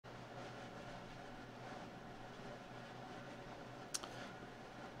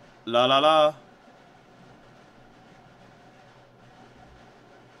La la la.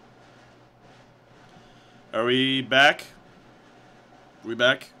 Are we back? Are we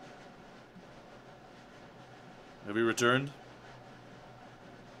back? Have we returned?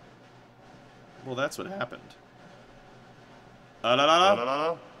 Well, that's what happened. La la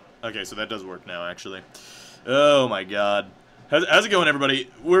la. Okay, so that does work now, actually. Oh my god. How's it going, everybody?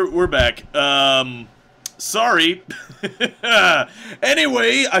 We're back. Sorry.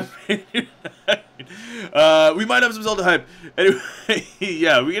 Anyway, we might have some Zelda hype. Anyway,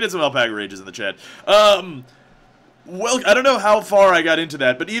 yeah, we get some alpaca rages in the chat. Well, I don't know how far I got into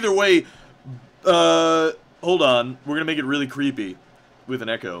that, but either way, hold on. We're gonna make it really creepy with an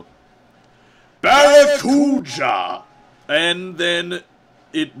echo. Barracuda! And then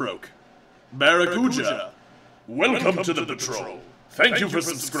it broke. Barracuda. Welcome to the patrol. Thank you for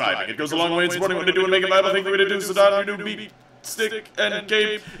subscribing. It goes a long way in supporting what we do and making Bible think we to do. So Don, you do beat, stick, and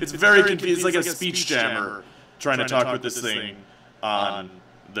cape. It's very confusing. It's like a speech jammer trying to talk with this thing on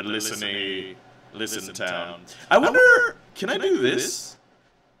the listen town. I wonder, can I do this?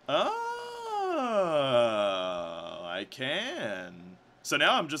 Oh, I can. So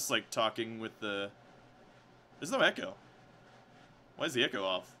now I'm just like talking with the. There's no echo. Why is the echo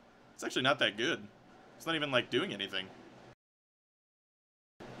off? It's actually not that good. It's not even like doing anything.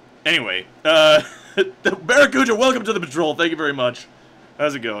 Anyway, Barracuda, welcome to the patrol. Thank you very much.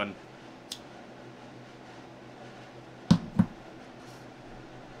 How's it going?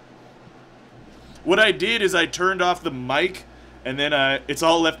 What I did is I turned off the mic, and then it's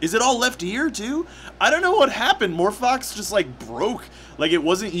all left. Is it all left here too? I don't know what happened. Morphox just like broke. Like it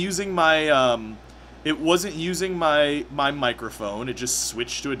wasn't using my my microphone. It just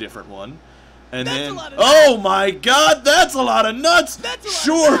switched to a different one. And then, oh my god, that's a lot of nuts!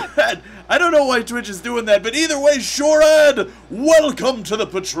 Shorad! I don't know why Twitch is doing that, but either way, Shorad, welcome to the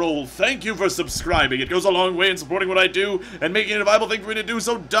patrol. Thank you for subscribing. It goes a long way in supporting what I do and making it a viable thing for me to do,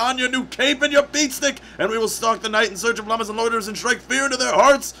 so don your new cape and your beat stick, and we will stalk the night in search of llamas and loiterers and strike fear into their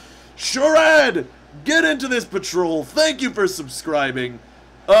hearts. Shorad, get into this patrol. Thank you for subscribing.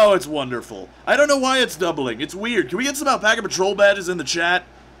 Oh, it's wonderful. I don't know why it's doubling. It's weird. Can we get some Alpaca Patrol badges in the chat?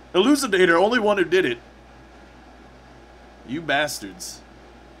 Elucidator, only one who did it. You bastards.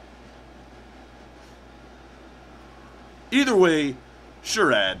 Either way,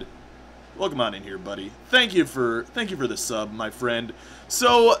 Shurad, welcome on in here, buddy. Thank you for the sub, my friend.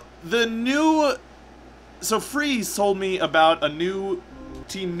 So Freeze told me about a new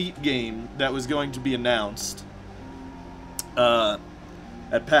Team Meat game that was going to be announced at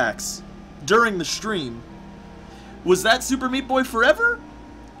PAX during the stream. Was that Super Meat Boy Forever?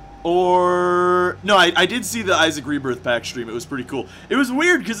 Or no, I did see the Isaac Rebirth pack stream. It was pretty cool. It was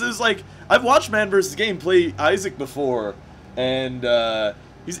weird because it was like I've watched Man vs. Game play Isaac before, and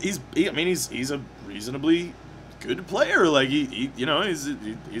he's a reasonably good player. Like you know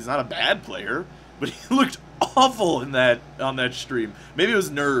he's not a bad player, but he looked awful on that stream. Maybe it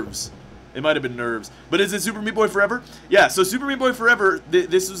was nerves. It might have been nerves. But is it Super Meat Boy Forever? Yeah, so Super Meat Boy Forever,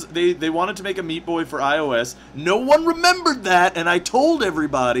 they wanted to make a Meat Boy for iOS. No one remembered that, and I told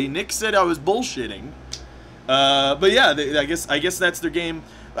everybody. Nick said I was bullshitting. But yeah, I guess that's their game.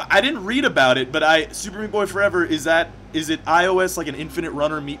 I didn't read about it, but Super Meat Boy Forever, is it iOS like an infinite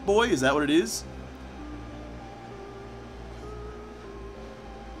runner Meat Boy? Is that what it is?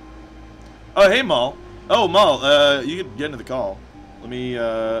 Oh, hey, Maul. Oh, Maul, you could get into the call. Let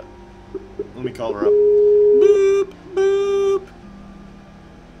me call her up. Boop, boop.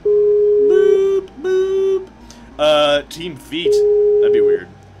 Boop, boop. Team Feet. That'd be weird.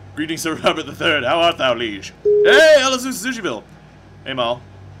 Greetings, Sir Robert III. How art thou, liege? Hey, Alice Sushiville. Hey, Mal.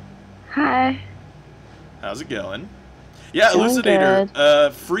 Hi. How's it going? Yeah,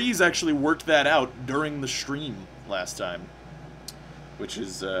 Elucidator. Freeze actually worked that out during the stream last time, which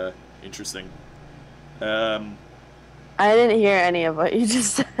is interesting. I didn't hear any of what you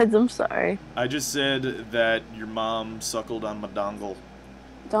just said. I'm sorry. I just said that your mom suckled on my dongle.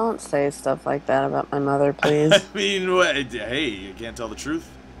 Don't say stuff like that about my mother, please. I mean, hey, you can't tell the truth.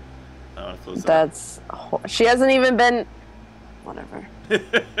 I want to close that. She hasn't even been. Whatever.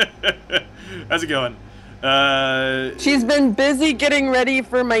 How's it going? She's been busy getting ready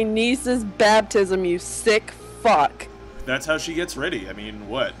for my niece's baptism, you sick fuck. That's how she gets ready. I mean,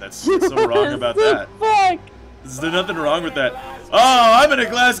 what? That's so wrong about that. Fuck. Is there nothing wrong with that? Oh, I'm in a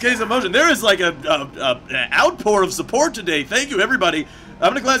glass case of emotion. There is like an outpour of support today. Thank you, everybody.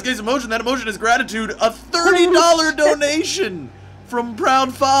 I'm in a glass case of emotion. That emotion is gratitude. A $30 donation from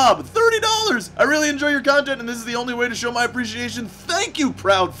Proud Fob. $30. I really enjoy your content, and this is the only way to show my appreciation. Thank you,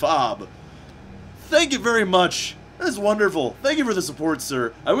 Proud Fob. Thank you very much. That's wonderful. Thank you for the support,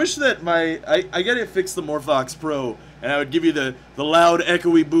 sir. I wish that I gotta fix the Morphox Pro, and I would give you the loud,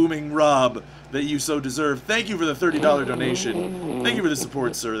 echoey, booming Rob that you so deserve. Thank you for the $30 donation. Thank you for the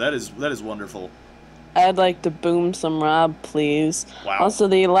support, sir. That is wonderful. I'd like to boom some Rob, please. Wow. Also,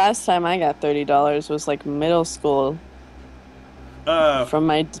 the last time I got $30 was like middle school. From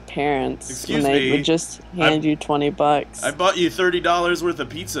my parents. Excuse when me. They would just hand you $20. I bought you $30 worth of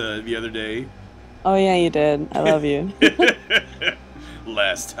pizza the other day. Oh yeah, you did. I love you.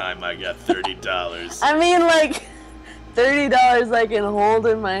 Last time I got $30. I mean, like, $30 I can hold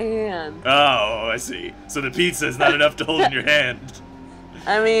in my hand. Oh, I see. So the pizza is not enough to hold in your hand.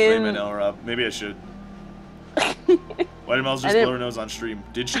 I mean... Blame it, Rob. Maybe I should. Why did Mel's just blow her nose on stream?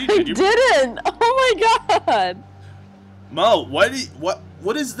 Did she? Did you? I didn't! Oh my god! Mel, what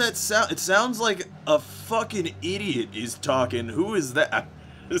is that sound? It sounds like a fucking idiot is talking. Who is that? I'm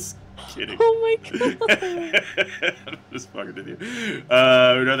just kidding. Oh my god. I'm just fucking with you. We'd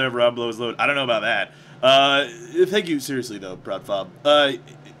rather have Rob blow his load. I don't know about that. Thank you, seriously though, Proud Fob.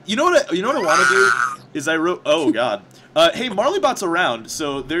 You know what I want to do is I wrote. Oh God. Hey, Marleybot's around.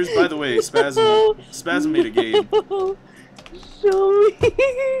 So there's, by the way, Spasm made a game. Show me.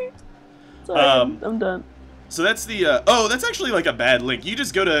 Sorry, I'm done. So that's the, oh, that's actually like a bad link. You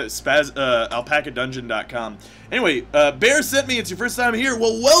just go to alpacadungeon.com. Anyway, Bear sent me, it's your first time here.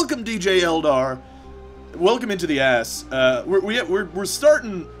 Well, welcome, DJ Eldar. Welcome into the ass. We're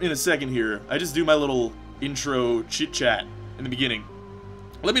starting in a second here. I just do my little intro chit-chat in the beginning.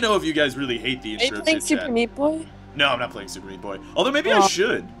 Let me know if you guys really hate the intro chit-chat. Are you playing Super Meat Boy? No, I'm not playing Super Meat Boy. Although maybe I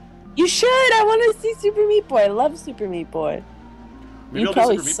should. You should! I want to see Super Meat Boy. I love Super Meat Boy. Maybe you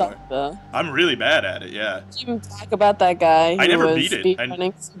probably suck, though. I'm really bad at it, yeah. Did you even talk about that guy I never who was beat it.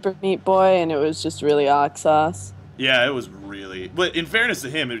 speedrunning Super Meat Boy, and it was just really ox sauce? Yeah, it was really... But in fairness to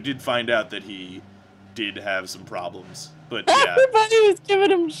him, it did find out that he did have some problems. But, yeah. Everybody was giving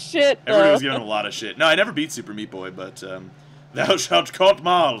him shit, though. Everybody was giving him a lot of shit. No, I never beat Super Meat Boy, but, thou shalt caught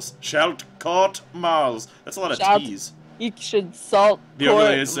Mars. Shalt caught Mars. That's a lot of T's. You should salt the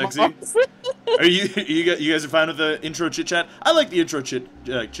overlay is sexy. Are you guys are fine with the intro chit chat? I like the intro chit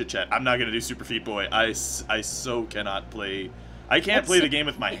chat. I'm not gonna do Super Feet Boy. I so cannot play. I can't play the game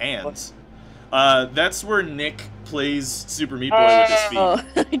with my hands. That's where Nick plays Super Meat Boy with his feet. Oh,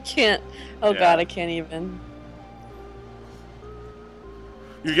 I can't. Oh god, I can't even.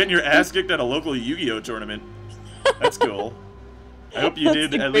 You're getting your ass kicked at a local Yu-Gi-Oh tournament. That's cool. I hope you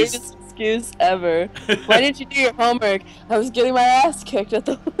did at least. Excuse ever. Why didn't you do your homework? I was getting my ass kicked at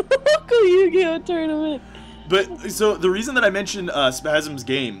the local Yu-Gi-Oh tournament. But so the reason that I mentioned Spasm's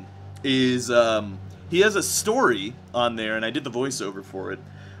game is he has a story on there, and I did the voiceover for it.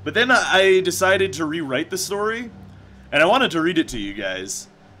 But then I decided to rewrite the story, and I wanted to read it to you guys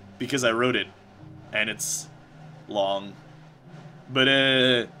because I wrote it, and it's long. But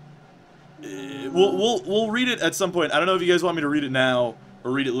we'll read it at some point. I don't know if you guys want me to read it now or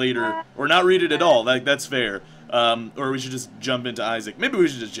read it later, or not read it at all. That's fair. Or we should just jump into Isaac. Maybe we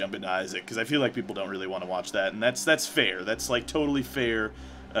should just jump into Isaac, because I feel like people don't really want to watch that, and that's fair. That's like totally fair.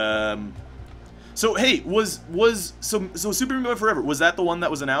 So hey, so Super Meat Boy Forever, was that the one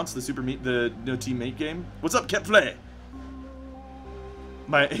that was announced? The teammate game? What's up, Kepfle?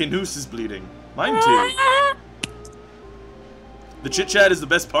 My anus is bleeding. Mine too. The chit chat is the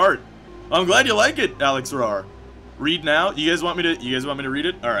best part. I'm glad you like it, Alex Rar. Read now. You guys want me to read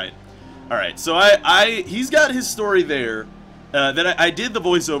it? All right. So he's got his story there that I did the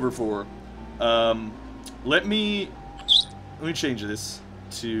voiceover for. Let me change this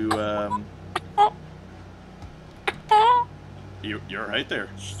to you're right there.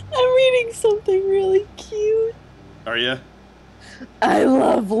 I'm reading something really cute. Are you? I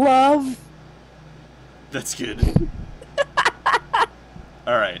love. That's good.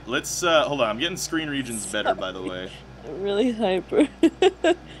 All right, let's hold on. I'm getting screen regions better, by the way. I'm really hyper.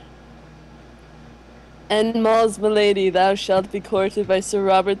 And Malls, milady, thou shalt be courted by Sir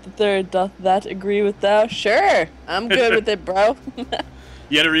Robert III. Doth that agree with thou? Sure, I'm good with it, bro.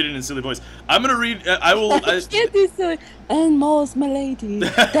 You had to read it in silly voice. I'm gonna read. I will. I can't do silly. And Malls, milady,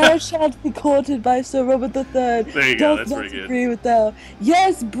 thou shalt be courted by Sir Robert III. There you go. That's pretty good. Agree with thou?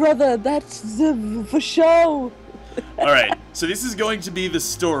 Yes, brother. That's for show. All right. So this is going to be the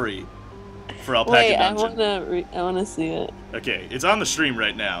story for Alpaca Dungeon. Wait, I wanna see it. Okay, it's on the stream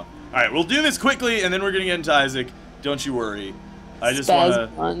right now. All right, we'll do this quickly, and then we're gonna get into Isaac. Don't you worry. I just wanna.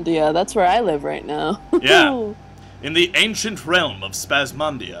 Spasmondia. That's where I live right now. Yeah. In the ancient realm of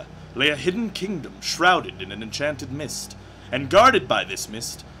Spasmondia lay a hidden kingdom shrouded in an enchanted mist, and guarded by this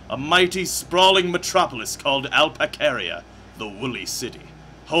mist, a mighty, sprawling metropolis called Alpacaria, the Woolly City,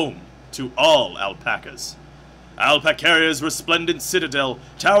 home to all alpacas. Alpacaria's resplendent citadel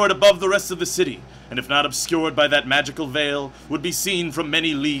towered above the rest of the city, and if not obscured by that magical veil, would be seen from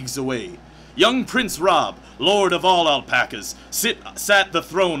many leagues away. Young Prince Rob, lord of all alpacas, sat the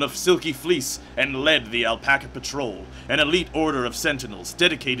throne of Silky Fleece and led the Alpaca Patrol, an elite order of sentinels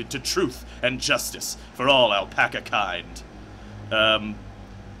dedicated to truth and justice for all alpaca kind.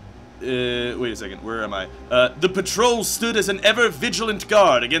 Wait a second, where am I? The patrol stood as an ever-vigilant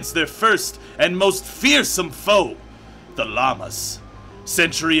guard against their first and most fearsome foe, the llamas.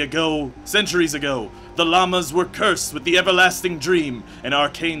 Centuries ago, the llamas were cursed with the everlasting dream, an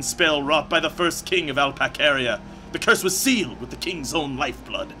arcane spell wrought by the first king of Alpacaria. The curse was sealed with the king's own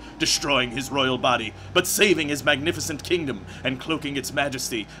lifeblood, destroying his royal body, but saving his magnificent kingdom and cloaking its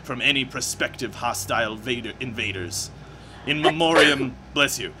majesty from any prospective hostile invaders. In memoriam,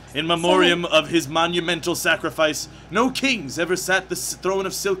 bless you, in memoriam of his monumental sacrifice, no kings ever sat the throne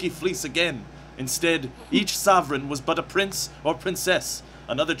of Silky Fleece again. Instead, each sovereign was but a prince or princess,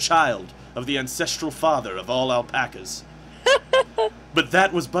 another child of the ancestral father of all alpacas. But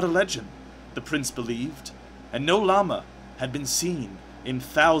that was but a legend, the prince believed, and no llama had been seen in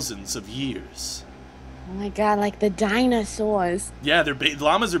thousands of years. Oh my god, like the dinosaurs. Yeah,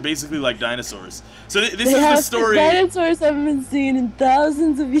 llamas are basically like dinosaurs. So this is the story. Dinosaurs haven't been seen in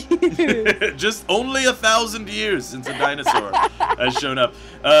thousands of years. Just only 1,000 years since a dinosaur has shown up.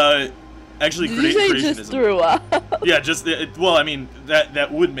 Actually, Did you say creationism. just threw up? Yeah, well, I mean,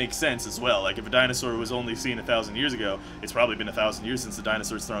 that would make sense as well. Like, if a dinosaur was only seen 1,000 years ago, it's probably been 1,000 years since the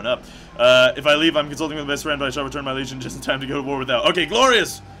dinosaur's thrown up. If I leave, I'm consulting with my best friend, but I shall return my legion just in time to go to war with thou. Okay,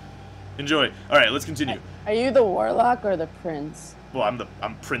 glorious! Enjoy. Alright, let's continue. Are you the warlock or the prince? Well,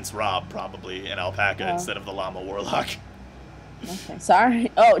 I'm Prince Rob, probably, an alpaca instead of the llama warlock. Okay,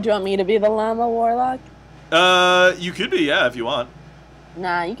 sorry. Oh, do you want me to be the llama warlock? You could be, yeah, if you want.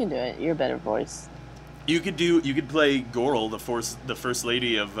 Nah, you can do it. You're a better voice. You could play Goral, the first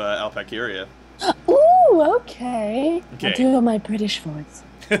lady of Alpacaria. Ooh, okay. Okay. I'll do my British voice.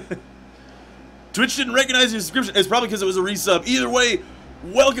 Twitch didn't recognize your subscription. It's probably because it was a resub. Either way,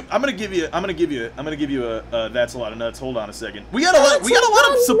 welcome. I'm gonna give you a that's a lot of nuts. Hold on a second. We got a lot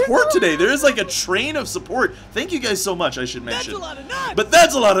of support today. There is like a train of support. Thank you guys so much. I should mention. That's a lot of nuts. But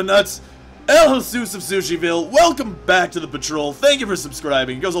that's a lot of nuts. El Jesus of Sushiville, welcome back to the patrol. Thank you for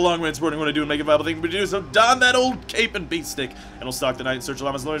subscribing. It goes a long way in supporting what I do and make a viable thing to do. So don that old cape and beat stick, and we'll stalk the night and search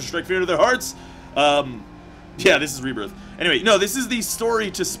llamas and strike fear into their hearts. Yeah, this is Rebirth. Anyway, no, this is the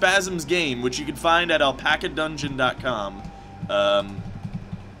story to Spasm's game, which you can find at alpacadungeon.com.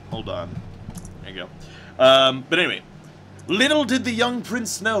 Hold on. There you go. But anyway, little did the young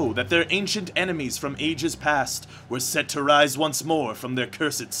prince know that their ancient enemies from ages past were set to rise once more from their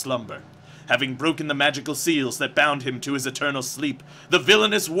cursed slumber. Having broken the magical seals that bound him to his eternal sleep, the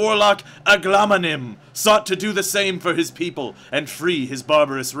villainous warlock Aglamanim sought to do the same for his people and free his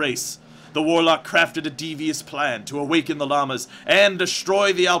barbarous race. The warlock crafted a devious plan to awaken the llamas and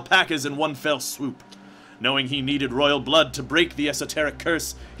destroy the alpacas in one fell swoop. Knowing he needed royal blood to break the esoteric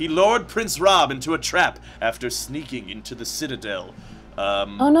curse, he lured Prince Rob into a trap after sneaking into the citadel.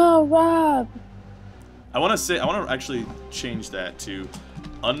 Oh no, Rob! I want to actually change that to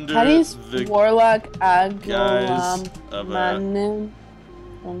under How do you the warlock guise of a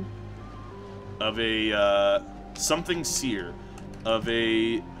something seer, of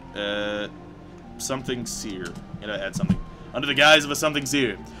a something seer. You know, add something under the guise of a something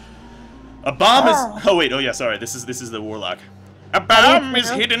seer. A bomb is. Oh wait. Oh yeah. Sorry. This is the warlock. A bomb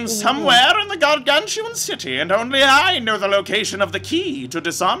is hidden somewhere in the gargantuan city, and only I know the location of the key to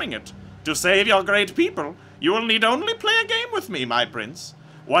disarming it. To save your great people, you will need only play a game with me, my prince.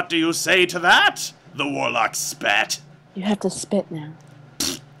 What do you say to that? The warlock spat. You have to spit now.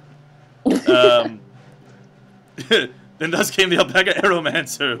 Then thus came the alpaca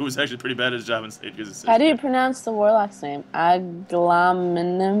aeromancer, who was actually pretty bad at his job in state. How do you pronounce the warlock's name?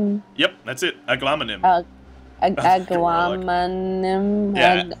 Aglamanim? Yep, that's it. Aglamanim. Aglamanim.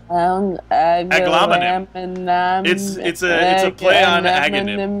 Yeah. Aglamanim. It's a play on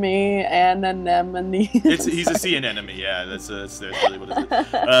aganim. Anemone. He's a sea anemone. Yeah, that's really what it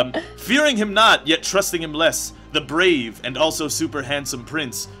is. Fearing him not, yet trusting him less, the brave and also super handsome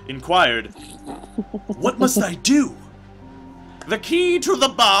prince inquired, "What must I do?" "The key to the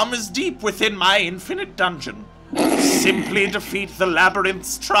bomb is deep within my infinite dungeon. Simply defeat the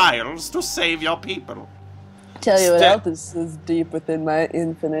labyrinth's trials to save your people." Tell you what else is deep within my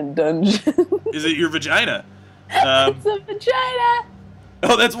infinite dungeon. Is it your vagina? It's a vagina!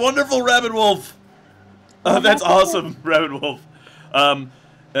 Oh, that's wonderful, Rabbit Wolf! That's awesome, Rabbit Wolf.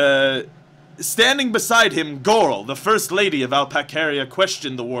 Standing beside him, Goral, the first lady of Alpacaria,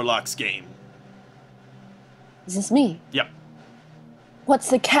 questioned the warlock's game. Is this me? Yep. What's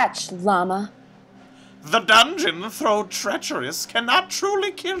the catch, llama? The dungeon, though treacherous, cannot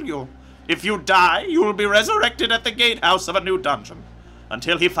truly kill you. If you die, you will be resurrected at the gatehouse of a new dungeon.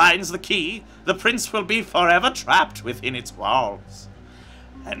 Until he finds the key, the prince will be forever trapped within its walls.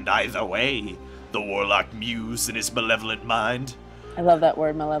 And either way, the warlock mused in his malevolent mind, I love that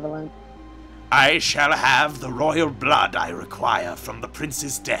word, malevolent. I shall have the royal blood I require from the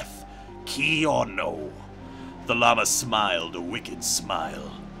prince's death, key or no. The llama smiled a wicked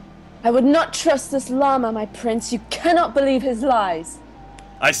smile. I would not trust this llama, my prince. You cannot believe his lies.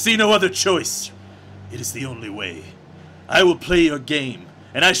 I see no other choice. It is the only way. I will play your game,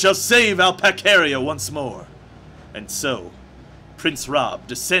 and I shall save Alpacaria once more. And so, Prince Rob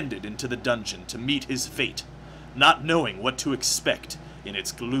descended into the dungeon to meet his fate, not knowing what to expect in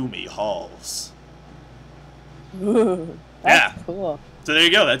its gloomy halls. Ooh, that's cool. So there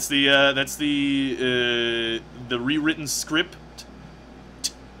you go. That's the rewritten script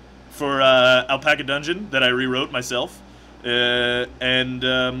for Alpaca Dungeon that I rewrote myself. Yeah.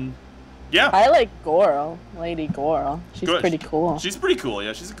 I like Goral, Lady Goral. She's pretty cool. She's pretty cool.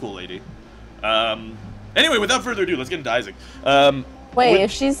 Yeah, she's a cool lady. Anyway, without further ado, let's get into Isaac. Wait,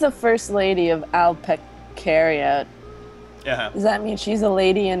 if she's the first lady of Alpacaria, does that mean she's a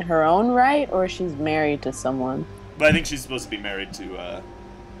lady in her own right, or she's married to someone? But I think she's supposed to be married to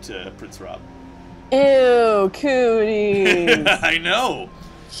Prince Rob. Ew, cooties. I know.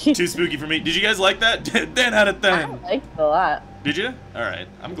 Too spooky for me. Did you guys like that? 10 out of 10. I liked it a lot. Did you? All right.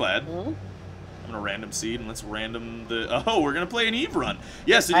 I'm glad. Mm-hmm. I'm gonna random seed and let's random the. Oh, we're gonna play an Eve run.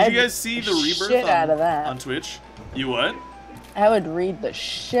 Yeah. So did you guys see the rebirth out of that on Twitch? You what? I would read the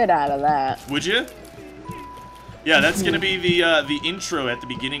shit out of that. Would you? Yeah, that's gonna be the intro at the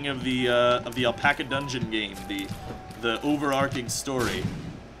beginning of the Alpaca Dungeon game, the overarching story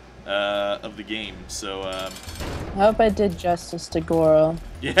of the game. So I hope I did justice to Goral.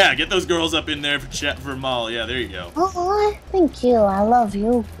 yeah, get those girls up in there for Maul. Yeah, there you go. Oh, thank you. I love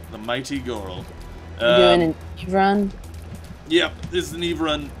you. The mighty Goral. Doing an Eve run. Yep, this is an Eve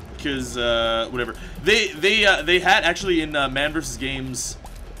run because whatever. They had actually in Man vs. Games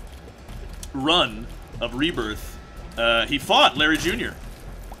run of Rebirth. He fought Larry Jr.,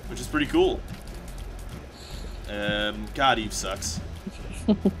 which is pretty cool. God, Eve sucks.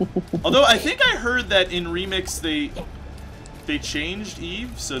 Although I think I heard that in Remix they changed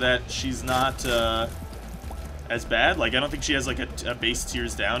Eve so that she's not as bad. Like I don't think she has like a base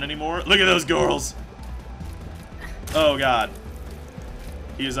tiers down anymore. Look at those girls. Oh God.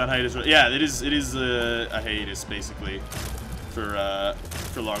 He is on hiatus. Yeah, it is a hiatus basically for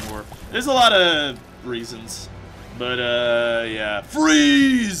Long War. There's a lot of reasons. But, yeah.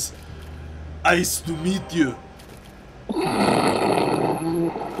 Freeze! Nice to meet you.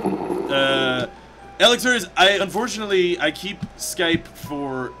 Alex, unfortunately, I keep Skype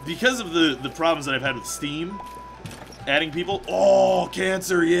because of the problems that I've had with Steam, adding people. Oh,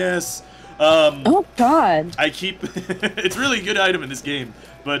 cancer, yes. Oh, God. I keep, it's really a good item in this game.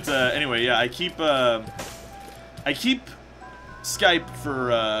 But, anyway, yeah, I keep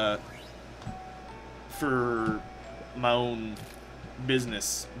Skype for my own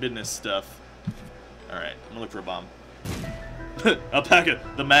business stuff. Alright, I'm gonna look for a bomb. Alpaca,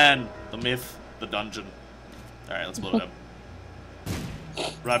 the man, the myth, the dungeon. Alright, let's blow it up.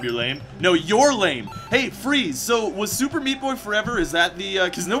 Rob, you're lame? No, you're lame! Hey, Freeze, so was Super Meat Boy Forever, is that the,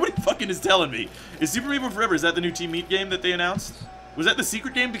 cause nobody fucking is telling me. Is Super Meat Boy Forever, is that the new Team Meat game that they announced? Was that the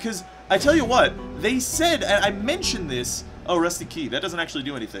secret game? Because, I tell you what, they said, and I mentioned this, oh, Rusty Key, that doesn't actually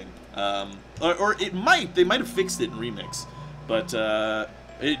do anything. Or it might, they might have fixed it in Remix. But,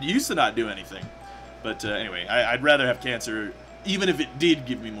 it used to not do anything. But, anyway, I'd rather have cancer, even if it did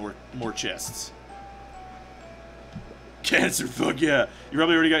give me more chests. Cancer, fuck yeah. You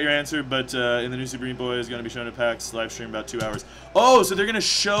probably already got your answer, but, in the new Super Meat Boy is gonna be shown at PAX live stream about 2 hours. Oh, so they're gonna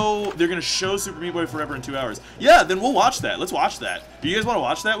show Super Meat Boy Forever in 2 hours. Yeah, then we'll watch that. Let's watch that. Do you guys want to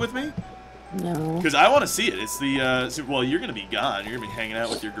watch that with me? No. Because I want to see it. It's the, well, you're gonna be gone. You're gonna be hanging out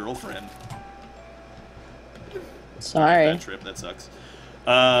with your girlfriend. Sorry. That trip, that sucks.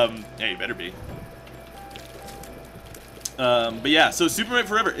 Yeah, you better be. But yeah, so Super Meat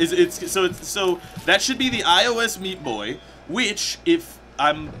Forever so that should be the iOS Meat Boy, which if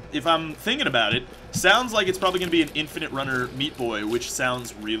I'm thinking about it, sounds like it's probably gonna be an Infinite Runner Meat Boy, which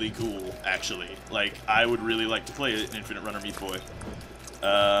sounds really cool actually. Like I would really like to play an Infinite Runner Meat Boy.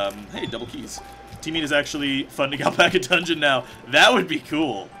 Hey, double keys. Team Meat is actually funding Alpaca Dungeon now. That would be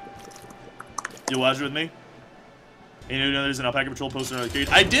cool. You'll watch it with me? And you know there's an Alpaca Patrol poster on the cage.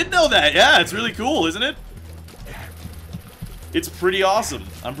 I did know that. Yeah, it's really cool, isn't it? It's pretty awesome.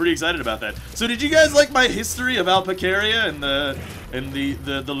 I'm pretty excited about that. So did you guys like my history of Alpacaria and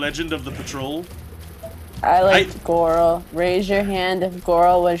the legend of the patrol? I liked Goral. Raise your hand if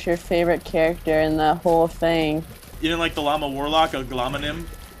Goral was your favorite character in the whole thing. You didn't like the Llama Warlock, a Glomanim?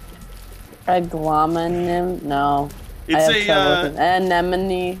 A Glomanim? No. It's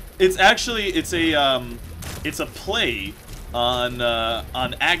Anemone. It's actually it's a play on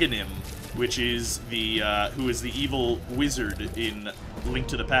Aghanim, which is the who is the evil wizard in Link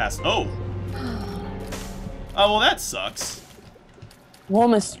to the Past. Oh. Oh well, that sucks.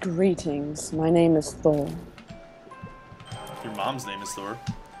 Warmest greetings. My name is Thor. Your mom's name is Thor.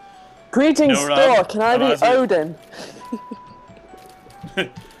 Greetings, no, Thor. Can I be Odin?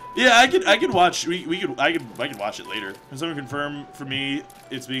 Yeah, I could watch. I could watch it later. Can someone confirm for me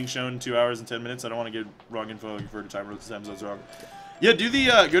it's being shown 2 hours and 10 minutes? I don't want to get wrong info. I refer to time rules. That's wrong. Yeah, do the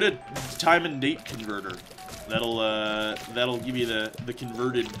go to time and date converter. That'll give you the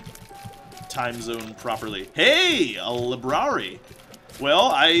converted time zone properly. Hey, a library.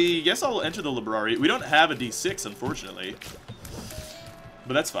 Well, I guess I'll enter the library. We don't have a D6, unfortunately,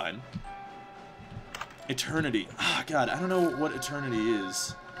 but that's fine. Eternity. Ah, God, I don't know what eternity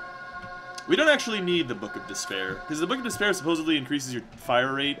is. We don't actually need the Book of Despair, because the Book of Despair supposedly increases your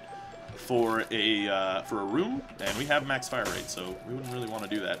fire rate for a room, and we have max fire rate, so we wouldn't really want to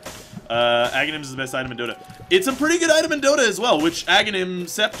do that. Aghanim is the best item in Dota. It's a pretty good item in Dota as well, which Aghanim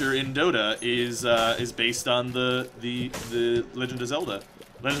Scepter in Dota is based on the Legend of Zelda.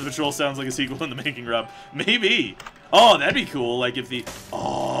 Legend of Patrol sounds like a sequel in the making, Rob. Maybe. Oh, that'd be cool. Like if the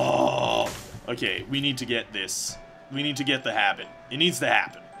okay, we need to get this. We need to get the habit. It needs to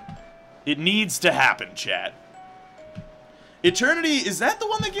happen. It needs to happen, chat. Eternity, is that the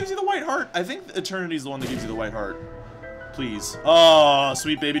one that gives you the white heart? I think Eternity is the one that gives you the white heart. Please. Oh,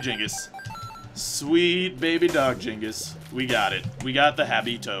 sweet baby Jingus. Sweet baby dog Jingus. We got it. We got the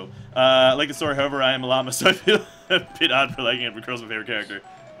habito. Like the story, however, I am a llama, so I feel a bit odd for liking it, but Curl's my favorite character.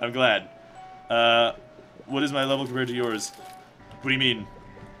 I'm glad. What is my level compared to yours? What do you mean?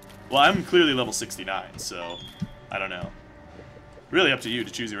 Well, I'm clearly level 69, so I don't know. Really up to you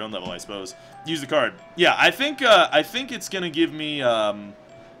to choose your own level, I suppose. Use the card. Yeah, I think it's gonna give me the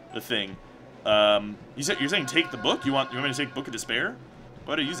thing. You're saying take the book? You want me to take Book of Despair?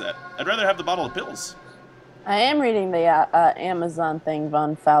 Why do I use that? I'd rather have the bottle of pills. I am reading the Amazon thing,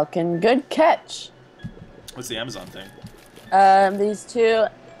 Von Falcon. Good catch. What's the Amazon thing? These two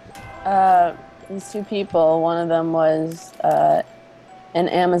people. One of them was an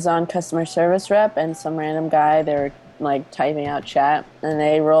Amazon customer service rep, and some random guy. They were like typing out chat, and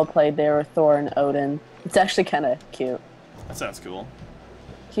they role-played they were Thor and Odin. It's actually kind of cute. That sounds cool.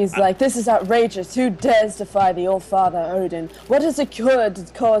 He's like, this is outrageous. Who dares defy the All-Father Odin? What has occurred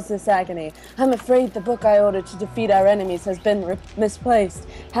to cause this agony? I'm afraid the book I ordered to defeat our enemies has been misplaced.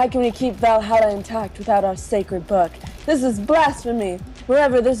 How can we keep Valhalla intact without our sacred book? This is blasphemy.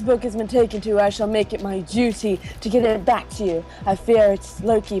 Wherever this book has been taken to, I shall make it my duty to get it back to you. I fear it's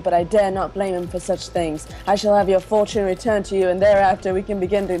Loki, but I dare not blame him for such things. I shall have your fortune returned to you, and thereafter we can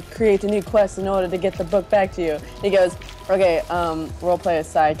begin to create a new quest in order to get the book back to you. He goes, okay, roleplay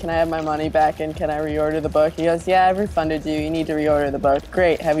aside, can I have my money back and can I reorder the book? He goes, yeah, I've refunded you. You need to reorder the book.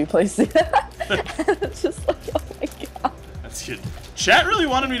 Great, have you placed it? And it's just like, oh my god. That's good. Chat really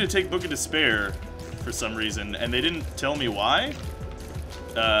wanted me to take Book of Despair for some reason, and they didn't tell me why.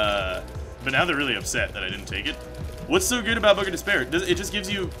 But now they're really upset that I didn't take it. What's so good about Book of Despair? It just gives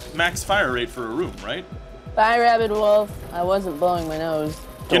you max fire rate for a room, right? Bye, Rabbit Wolf. I wasn't blowing my nose.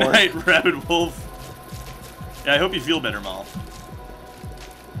 Good night, Rabbit Wolf. Yeah, I hope you feel better, Mal.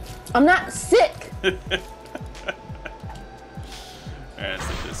 I'm not sick. Alright, let's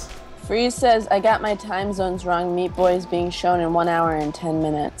take this. Freeze says, I got my time zones wrong. Meat Boy is being shown in 1 hour and 10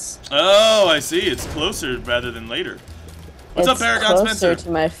 minutes. Oh, I see. It's closer rather than later. What's up, Paragon Spencer? It's closer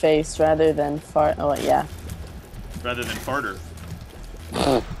to my face rather than fart. Oh, yeah. Rather than farter.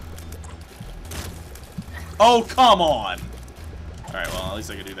 Oh, come on. Alright, well, at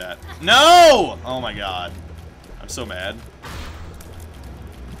least I can do that. No! Oh, my God. I'm so mad.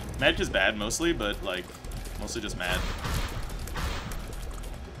 Mad because bad, mostly, but, like, mostly just mad.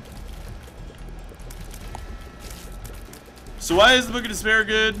 So why is the Book of Despair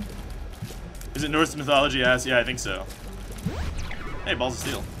good? Is it Norse mythology? Yeah, I think so. Hey, Balls of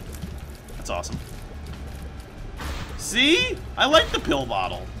Steel. That's awesome. See? I like the pill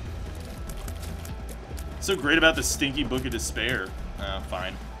bottle. So great about the stinky Book of Despair. Oh,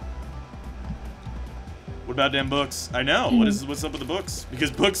 fine. What about damn books? I know. What's up with the books?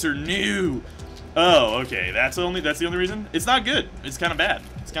 Because books are new. Oh, okay. That's the only reason? It's not good. It's kind of bad.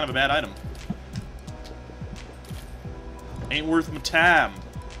 It's kind of a bad item. Ain't worth my time.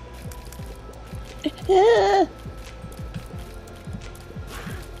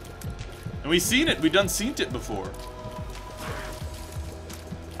 And we've seen it. We've seen it before.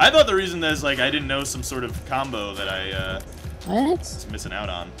 I thought the reason that is like I didn't know some sort of combo that I was missing out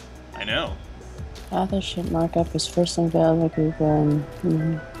on. I know. Authorship markup was first unveiled by Google.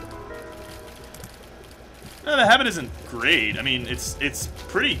 No, the habit isn't great. I mean, it's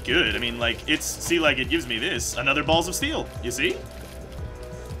pretty good. I mean, like see, like it gives me this another balls of steel. You see?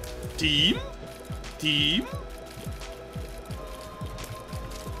 Team.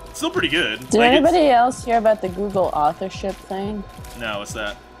 It's still pretty good. Did like anybody else hear about the Google authorship thing? No, what's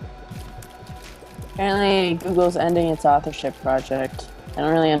that? Apparently, Google's ending its authorship project. I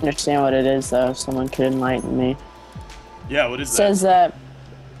don't really understand what it is, though. If someone could enlighten me. Yeah, what is that? It says that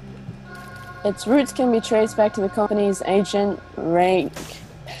its roots can be traced back to the company's agent rank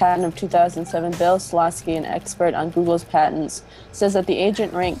patent of 2007. Bill Slosky, an expert on Google's patents, says that the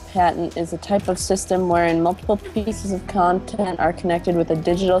agent rank patent is a type of system wherein multiple pieces of content are connected with a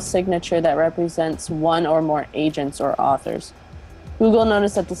digital signature that represents one or more agents or authors. Google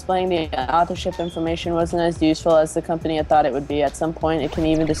noticed that displaying the authorship information wasn't as useful as the company had thought it would be. At some point, it can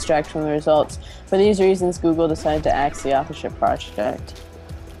even distract from the results. For these reasons, Google decided to axe the authorship project.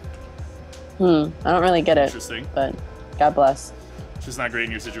 I don't really get it. Interesting. But God bless. It's just not great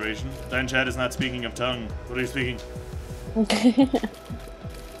in your situation. Dan Chad is not speaking of tongue. What are you speaking? So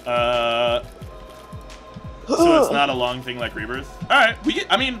it's not a long thing like Rebirth? Alright,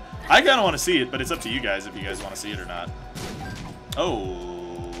 I mean, I kinda wanna see it, but it's up to you guys if you guys wanna see it or not.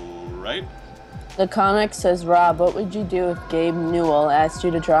 Oh, right? The comic says, Rob, what would you do if Gabe Newell asked you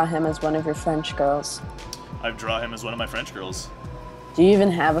to draw him as one of your French girls? I'd draw him as one of my French girls. Do you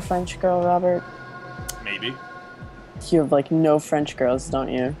even have a French girl, Robert? Maybe. You have, like, no French girls, don't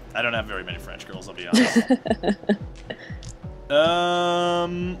you? I don't have very many French girls, I'll be honest.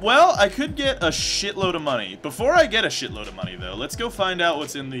 Well, I could get a shitload of money. Before I get a shitload of money, though, let's go find out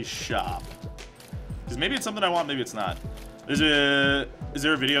what's in the shop. Because maybe it's something I want, maybe it's not. Is there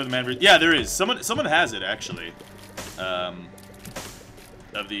a video of the man? Yeah, there is. Someone has it actually, of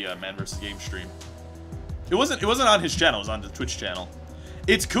the Man vs. Game stream. It wasn't on his channel. It was on the Twitch channel.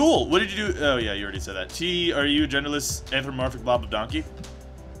 It's cool. What did you do? Oh yeah, you already said that. T, are you a genderless anthropomorphic blob of donkey?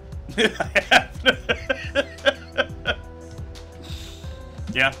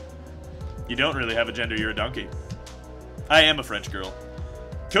 Yeah. You don't really have a gender. You're a donkey. I am a French girl.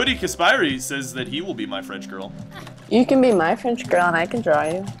 Cody Kaspiri says that he will be my French girl. You can be my French girl and I can draw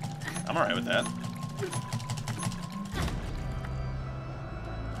you. I'm alright with that.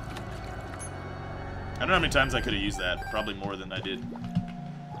 I don't know how many times I could have used that. Probably more than I did.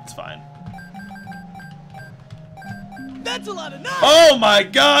 It's fine. That's a lot of nuts! Oh my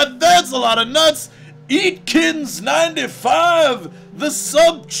god, that's a lot of nuts! Eatkins95! The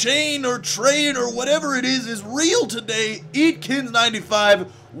sub chain or trade or whatever it is real today. Eatkins95,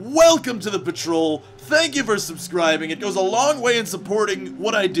 welcome to the patrol. Thank you for subscribing. It goes a long way in supporting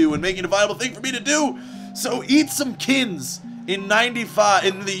what I do and making it a viable thing for me to do. So eat some kins in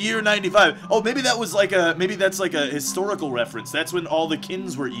the year 95. Oh, maybe that was like maybe that's like a historical reference. That's when all the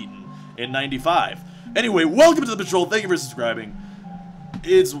kins were eaten in 95. Anyway, welcome to the patrol. Thank you for subscribing.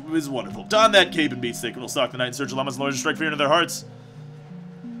 It's wonderful. Don that cape and beat stick, and we'll stalk the night in search of llamas and lords to strike fear into their hearts.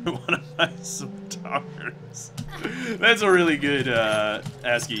 One of my stars. That's a really good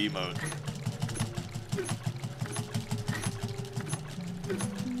ASCII emote.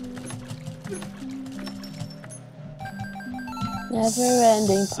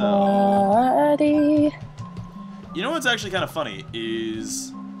 Never-ending party. You know what's actually kind of funny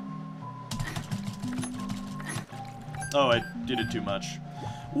is... Oh, I did it too much.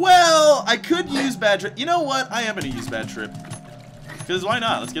 Well, I could use Bad Trip. You know what? I am going to use Bad Trip. Because why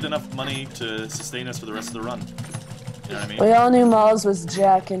not? Let's get enough money to sustain us for the rest of the run. You know what I mean? We all knew Malls was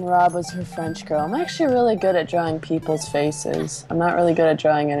Jack and Rob was her French girl. I'm actually really good at drawing people's faces. I'm not really good at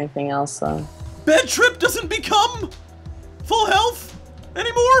drawing anything else, though. Bad Trip doesn't become full health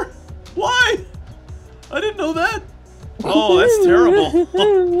anymore? Why? I didn't know that. Oh, that's terrible.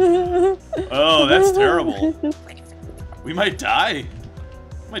 Oh, that's terrible. We might die.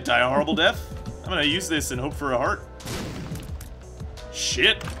 We might die a horrible death. I'm gonna use this and hope for a heart.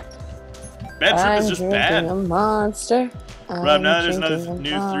 Shit. Bad Trip is just bad. I'm a monster. Rob, now there's another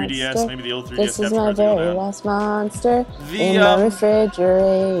new 3DS. Maybe the old 3DS. This is my very last monster in my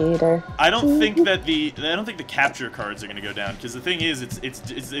refrigerator. I don't think the capture cards are gonna go down because the thing is,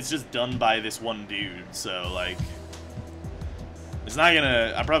 it's just done by this one dude. So like, it's not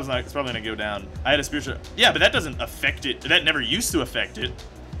gonna. It's probably gonna go down. I had a spiritual. Yeah, but that doesn't affect it. That never used to affect it.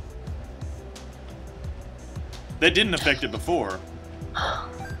 That didn't affect it before.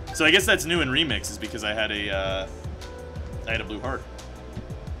 So I guess that's new in Remix, is because I had a blue heart.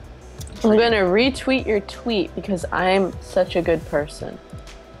 I'm gonna retweet your tweet because I'm such a good person.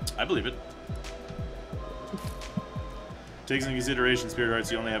 I believe it. Takes into consideration Spirit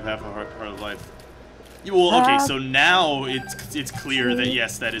Hearts, you only have half a heart of life. Well, okay, so now it's clear that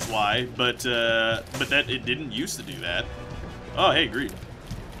yes, that is why, but that it didn't used to do that. Oh, hey, greed.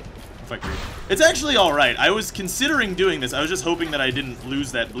 Fuck greed. It's actually all right. I was considering doing this. I was just hoping that I didn't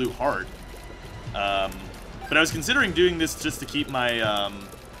lose that blue heart. But I was considering doing this just to keep my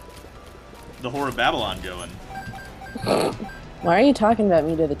the Whore of Babylon going. Why are you talking about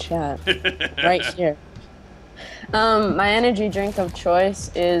me to the chat? Right here. My energy drink of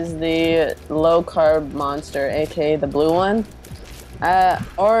choice is the low-carb Monster, aka the blue one.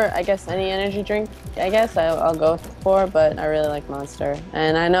 Or, I guess, any energy drink, I guess I'll go for, but I really like Monster.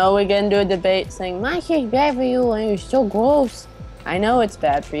 And I know we get into a debate saying, Monster's bad for you and you're so gross. I know it's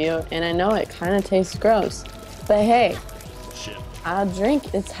bad for you, and I know it kind of tastes gross. But hey, shit. I'll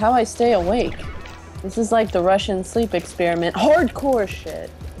drink. It's how I stay awake. This is like the Russian sleep experiment. Hardcore shit.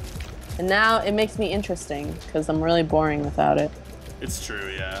 And now it makes me interesting, because I'm really boring without it. It's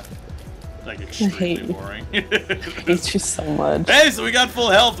true, yeah. Like, extremely boring. I hate you so much. Hey, so we got full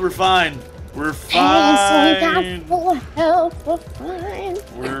health, we're fine. We're fine. Hey, so we got full health, we're fine.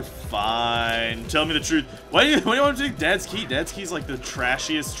 We're fine. Tell me the truth. Why do you want to take Dad's Key? Dad's Key's like the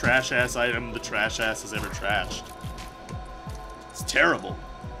trashiest trash-ass item the trash-ass has ever trashed. It's terrible.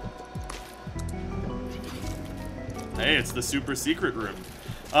 Hey, it's the super secret room.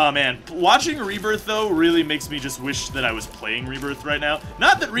 Oh man, watching Rebirth though really makes me just wish that I was playing Rebirth right now.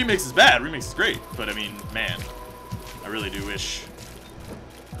 Not that Remix is bad, Remix is great, but I mean, man, I really do wish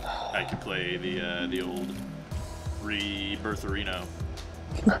I could play the old Rebirth-erino.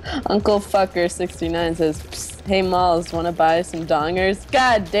 Uncle Fucker 69 says, Psst, hey Malls, wanna buy some dongers?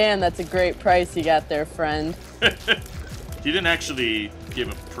 God damn, that's a great price you got there, friend. He didn't actually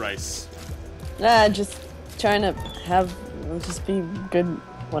give a price. Nah, just trying to just be good,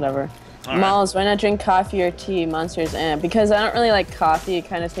 whatever. All Malls, why not drink coffee or tea? Monsters, because I don't really like coffee. It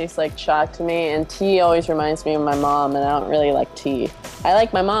kind of tastes like chalk to me, and tea always reminds me of my mom, and I don't really like tea. I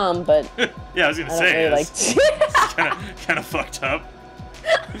like my mom, but yeah, I was gonna I say, don't really like tea. kind of fucked up.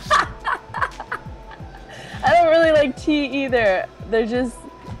 I don't really like tea either. They're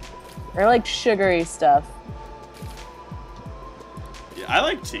like sugary stuff. Yeah, I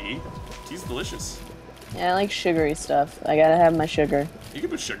like tea. Tea's delicious. Yeah, I like sugary stuff. I gotta have my sugar. You can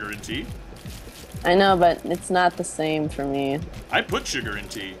put sugar in tea. I know, but it's not the same for me. I put sugar in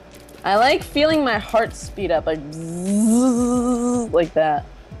tea. I like feeling my heart speed up, like bzzz, like that.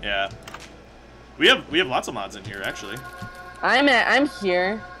 Yeah. We have lots of mods in here, actually. I'm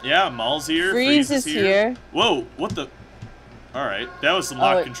here. Yeah, Maul's here. Freeze is here. Whoa, what the? All right, that was some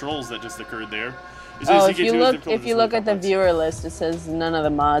locked controls that just occurred there. If you look at the viewer list, it says none of the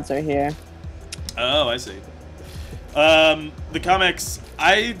mods are here. Oh, I see. The comics,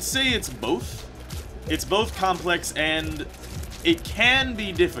 I'd say it's both. It's both complex and it can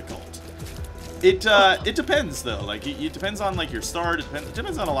be difficult. It depends though. Like it depends on like your start. It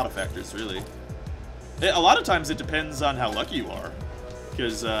depends on a lot of factors, really. A lot of times it depends on how lucky you are,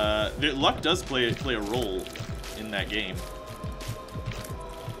 because luck does play a role in that game.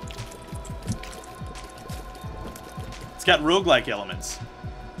 It's got roguelike elements.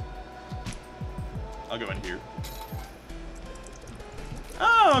 I'll go in here.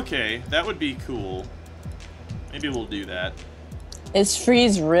 Oh, okay. That would be cool. Maybe we'll do that. Is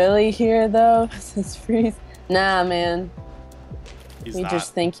Freeze really here, though? Is Freeze? Nah, man. We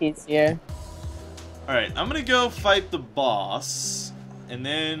just think he's here. Alright, I'm gonna go fight the boss, and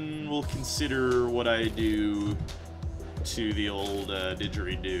then we'll consider what I do to the old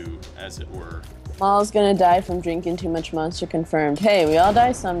didgeridoo, as it were. Maul's gonna die from drinking too much Monster confirmed. Hey, we all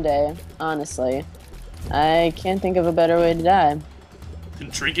die someday, honestly. I can't think of a better way to die.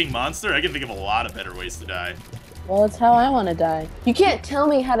 Drinking Monster? I can think of a lot of better ways to die. Well, it's how I want to die. You can't tell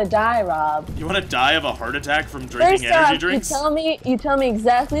me how to die, Rob. You want to die of a heart attack from drinking energy drinks? You tell me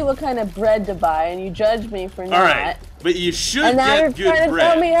exactly what kind of bread to buy, and you judge me for not. All right, but you should and now get good bread. you're trying to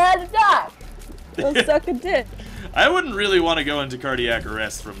tell me how to die. Go suck a dick. I wouldn't really want to go into cardiac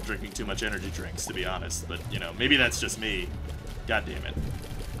arrest from drinking too much energy drinks, to be honest. But you know, maybe that's just me. God damn it.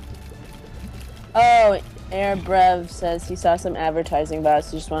 Oh, Air Brev says he saw some advertising about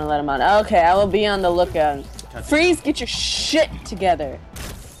us, so just want to let him on. Okay, I will be on the lookout. Freeze, get your shit together,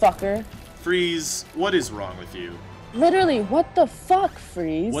 fucker. Freeze, what is wrong with you? Literally, what the fuck,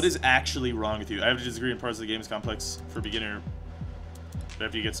 Freeze? What is actually wrong with you? I have to disagree in parts of the game's complex for beginner. But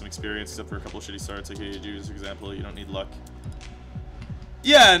after you get some experience, except for a couple of shitty starts, like you do, for example, you don't need luck.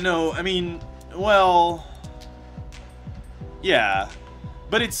 Yeah, no, I mean, well, yeah,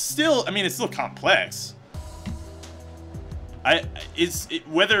 but it's still, I mean, it's still complex.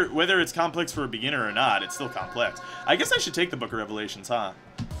 Whether it's complex for a beginner or not, it's still complex. I guess I should take the Book of Revelations, huh?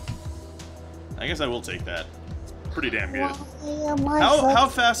 I guess I will take that. Pretty damn good. How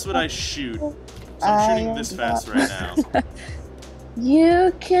fast would I shoot? So I'm shooting this fast right now.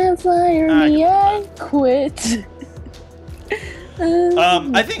 You can fire me, I quit.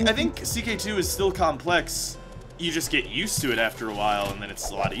 I think CK2 is still complex. You just get used to it after a while, and then it's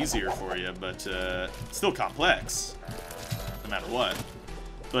a lot easier for you. But it's still complex, no matter what.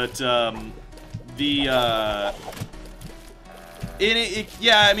 But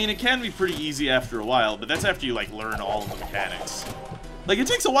yeah, I mean, it can be pretty easy after a while, but that's after you like learn all of the mechanics. Like, it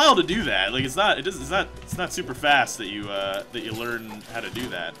takes a while to do that. Like, it's not super fast that you learn how to do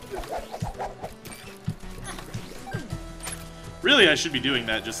that. Really, I should be doing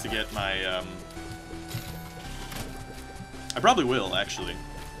that just to get my I probably will, actually.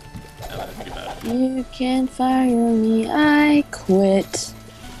 Now that I think about it. You can fire me, I quit.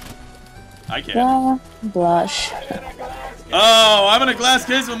 I can. Blush. Oh, I'm in a glass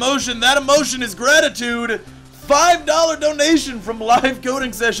case of emotion. That emotion is gratitude. $5 donation from Live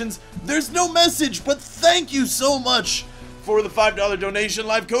Coding Sessions. There's no message, but thank you so much for the $5 donation,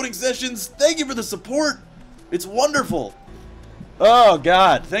 Live Coding Sessions. Thank you for the support. It's wonderful. Oh,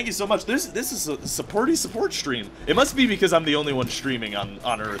 God. Thank you so much. This is a supporty support stream. It must be because I'm the only one streaming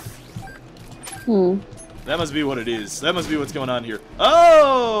on Earth. That must be what it is. That must be what's going on here.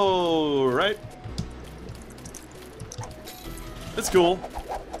 Oh, right. That's cool.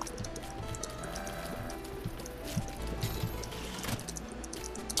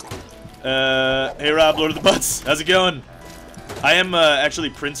 Hey Rob, Lord of the Butts. How's it going? I am actually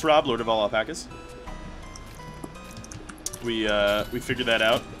Prince Rob, Lord of all alpacas. We figured that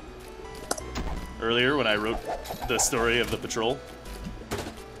out earlier when I wrote the story of the patrol.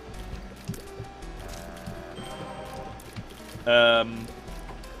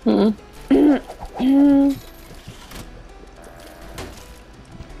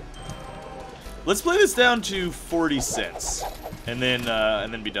 Let's play this down to 40 cents, and then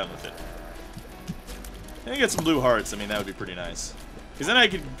be done with it. And get some blue hearts. I mean, that would be pretty nice. Because then I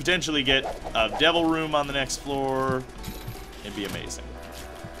could potentially get a devil room on the next floor. It'd be amazing.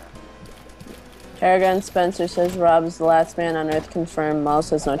 Paragon Spencer says Rob's the last man on Earth confirmed.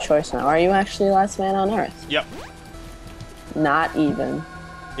 Miles has no choice now. Are you actually last man on Earth? Yep. Not even.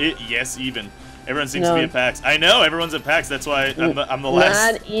 Yes, even. Everyone seems to be at PAX. I know, everyone's at PAX. That's why I'm the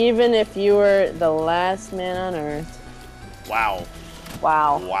last. Not even if you were the last man on Earth. Wow.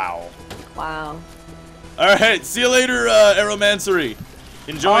 Wow. Wow. Wow. Alright, see you later, Aeromancery.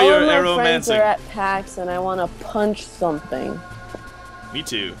 Enjoy your All of my aeromancing. friends are at PAX and I want to punch something. Me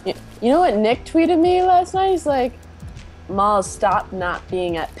too. You know what Nick tweeted me last night? He's like, Miles, stop not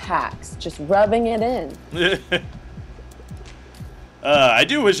being at PAX. Just rubbing it in. I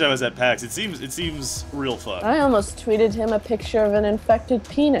do wish I was at PAX. It seems real fun. I almost tweeted him a picture of an infected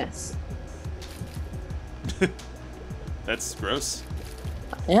penis. That's gross.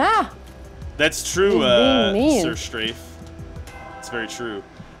 Yeah. That's true, Sir Strafe. It's very true.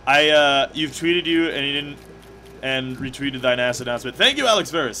 You've tweeted you and you didn't, and retweeted thine ass announcement. Thank you,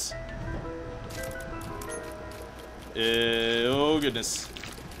 Alex Veris. Oh goodness.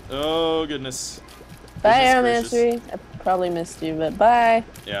 Oh goodness. Bye, Aeromancery. I probably missed you, but bye.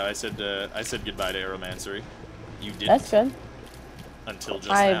 Yeah, I said goodbye to Aeromancery. You didn't. That's good. Until just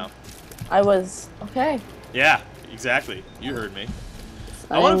now. I was okay. Yeah, exactly. You heard me.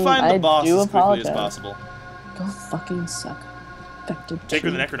 I want to find the boss as quickly as possible. Go fucking suck. Take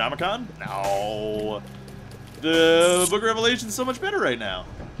her the Necronomicon? No. The Book of Revelation is so much better right now.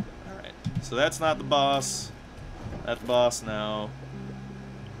 Alright. So that's not the boss. That's the boss now.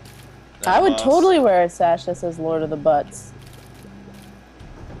 I would totally wear a sash that says Lord of the Butts.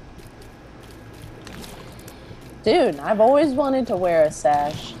 Dude, I've always wanted to wear a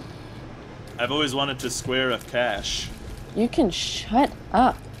sash. I've always wanted to square a cash. You can shut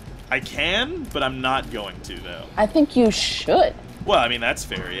up. I can, but I'm not going to, though. I think you should. Well, I mean, that's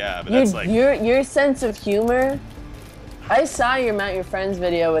fair, yeah, but that's like... Your sense of humor... I saw your Mount Your Friends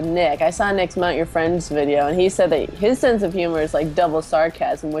video with Nick. I saw Nick's Mount Your Friends video, and he said that his sense of humor is like double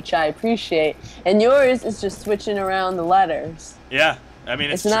sarcasm, which I appreciate. And yours is just switching around the letters. Yeah, I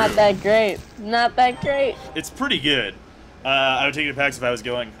mean, it's not that great. Not that great. It's pretty good. I would take it to PAX if I was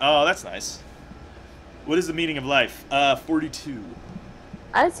going. Oh, that's nice. What is the meaning of life? 42.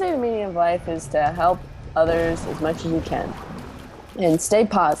 I'd say the meaning of life is to help others as much as you can. And stay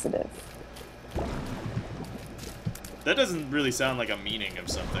positive. That doesn't really sound like a meaning of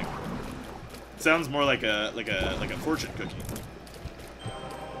something. It sounds more like a fortune cookie.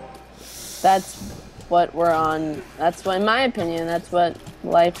 That's what we're on. That's what, in my opinion, that's what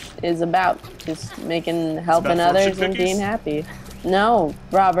life is about. Just helping others and being happy. No,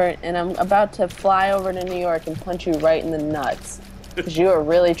 Robert, and I'm about to fly over to New York and punch you right in the nuts. Because you are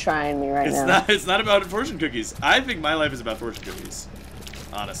really trying me right now. It's not about fortune cookies. I think my life is about fortune cookies.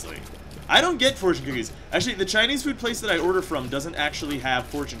 Honestly. I don't get fortune cookies. Actually, the Chinese food place that I order from doesn't actually have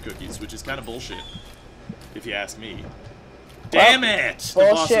fortune cookies, which is kind of bullshit, if you ask me. Damn it! The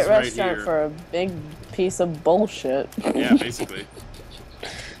boss Bullshit is right restaurant here. for a big piece of bullshit. Yeah, basically.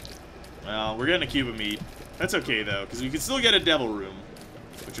 Well, we're getting a cube of meat. That's okay, though, because we can still get a devil room,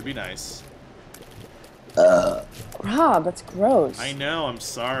 which would be nice. Rob, that's gross. I know, I'm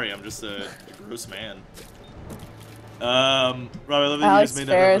sorry. I'm just a gross man. Rob, I love that you just made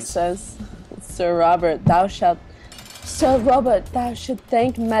that reference. says, Sir Robert, thou shalt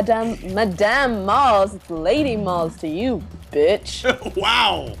thank Madame Malls. It's Lady Malls to you, bitch.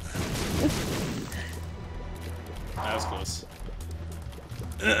 Wow! That was close.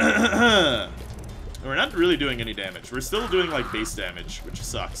 We're not really doing any damage. We're still doing, like, base damage, which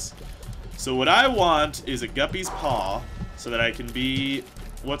sucks. So what I want is a Guppy's Paw, so that I can be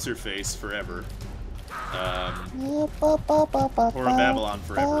what's-her-face forever. Or a Babylon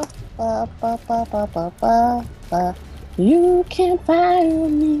forever. You can't fire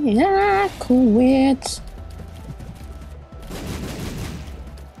me, I quit.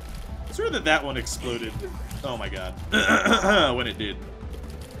 It's weird that one exploded. Oh my god. When it did.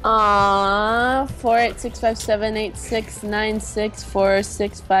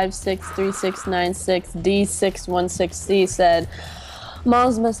 48657869646563696 D616C said,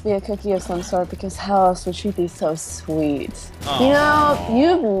 Moms must be a cookie of some sort because how else would she be so sweet? Aww. You know,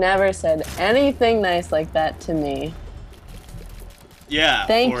 you've never said anything nice like that to me. Yeah.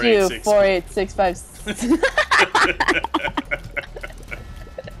 Thank you, 48656.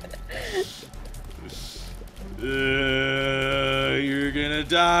 You're gonna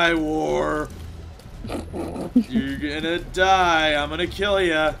die, War. You're gonna die. I'm gonna kill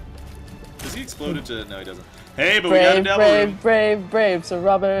ya. Does he explode into... No, he doesn't. Hey, but we got a devil room. Brave, Sir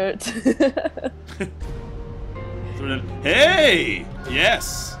Robert. Hey!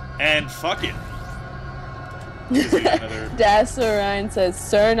 Yes! And fuck it. Dasser Ryan says,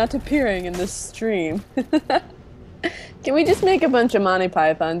 Sir, not appearing in this stream. Can we just make a bunch of Monty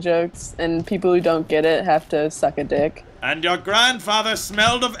Python jokes and people who don't get it have to suck a dick? And your grandfather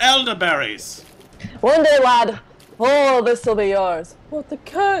smelled of elderberries. One day, lad. Oh, this'll be yours. What the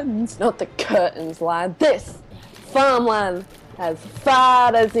curtains? Not the curtains, lad. This farmland as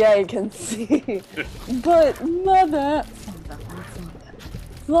far as the eye can see. But, Mother,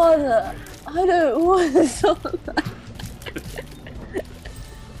 I don't want this all that.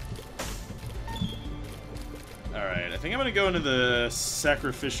 Alright, I think I'm gonna go into the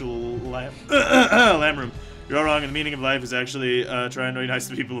sacrificial lamb room. You're all wrong, and the meaning of life is actually trying to be nice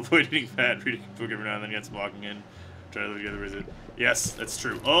to people, avoid eating fat, reading a book every now and then, get some walking in, try to live together with it. Yes, that's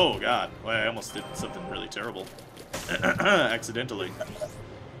true. Oh, God. Well, I almost did something really terrible. Accidentally.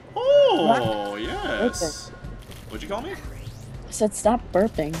 Oh, yes. What'd you call me? I said stop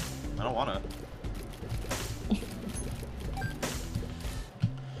burping. I don't wanna.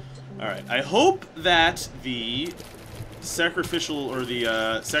 Alright, I hope that the sacrificial, or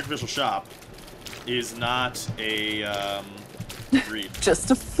the, sacrificial shop is not a, greed.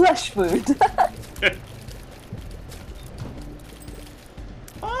 Just a flesh food.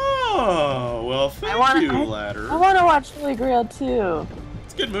 Oh, well, thank you, Ladder. I want to watch Holy Grail, too.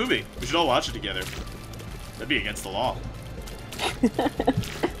 It's a good movie. We should all watch it together. That'd be against the law.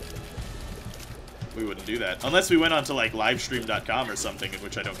 We wouldn't do that. Unless we went on to, like, livestream.com or something, in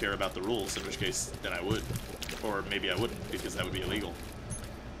which I don't care about the rules, in which case, then I would. Or maybe I wouldn't, because that would be illegal.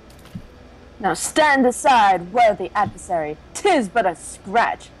 Now stand aside, worthy adversary. 'Tis but a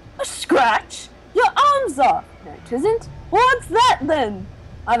scratch. A scratch? Your arm's off. No, it isn't. What's that, then?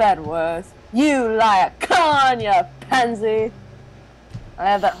 I've had worse. You liar. Come on, you pansy. I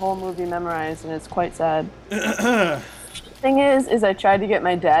have that whole movie memorized, and it's quite sad. Thing is I tried to get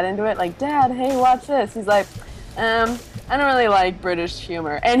my dad into it. Like, Dad, hey, watch this. He's like, I don't really like British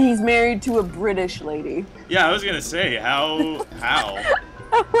humor. And he's married to a British lady. Yeah, I was gonna say, how?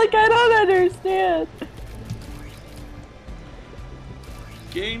 I'm like, I don't understand.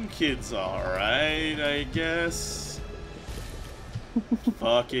 Game Kid's alright, I guess.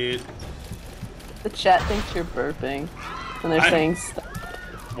 Fuck it. The chat thinks you're burping when they're saying stuff.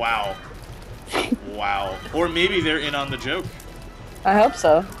 Wow. Wow. Or maybe they're in on the joke. I hope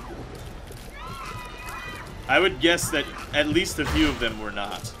so. I would guess that at least a few of them were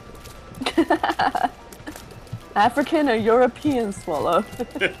not. African or European swallow?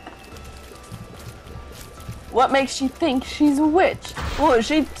 What makes you think she's a witch? Well,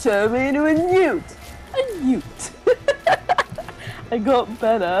 she turned me into a newt. A newt. I got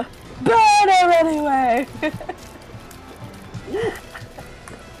better. Better anyway!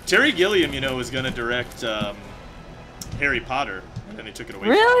 Terry Gilliam, you know, was going to direct Harry Potter, and then they took it away.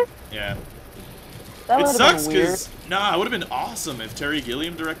 Really? Yeah. That It would've sucks been weird. because, nah, it would have been awesome if Terry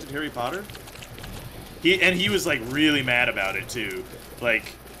Gilliam directed Harry Potter. He was, like, really mad about it, too.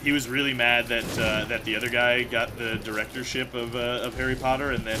 Like, he was really mad that that the other guy got the directorship of Harry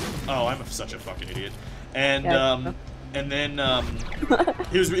Potter, and then, oh, I'm such a fucking idiot. And, Yeah. and then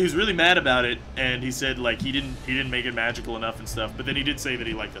he was really mad about it, and he said like he didn't make it magical enough and stuff. But then he did say that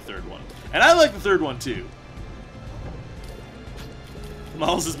he liked the third one, and I like the third one too.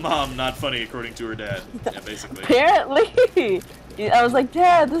 Miles' mom not funny according to her dad. Yeah, basically. Apparently! I was like,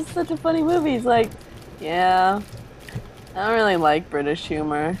 Dad, this is such a funny movie. He's like, yeah, I don't really like British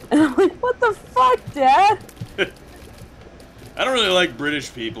humor. And I'm like, what the fuck, Dad? I don't really like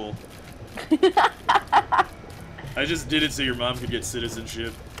British people. I just did it so your mom could get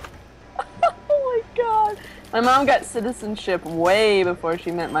citizenship. Oh my god. My mom got citizenship way before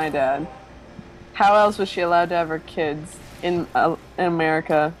she met my dad. How else was she allowed to have her kids in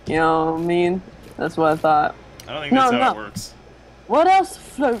America? You know what I mean? That's what I thought. I don't think that's how it works. What else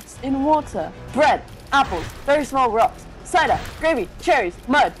floats in water? Bread, apples, very small rocks, cider, gravy, cherries,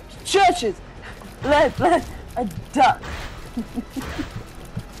 mud, churches, lead, a duck.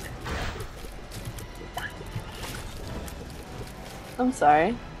 I'm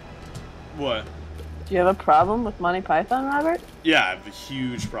sorry. What? Do you have a problem with Monty Python, Robert? Yeah, I have a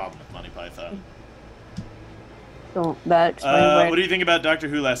huge problem with Monty Python. Don't that explain What do you think about Doctor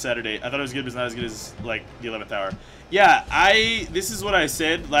Who last Saturday? I thought it was good, but it's not as good as, like, the 11th hour. Yeah, this is what I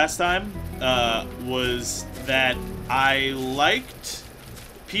said last time, was that I liked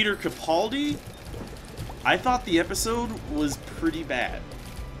Peter Capaldi. I thought the episode was pretty bad.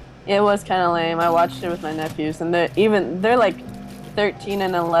 It was kind of lame. I watched it with my nephews, and they're like 13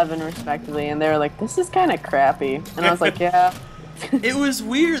 and 11 respectively, and they were like, this is kind of crappy. And I was like, yeah. It was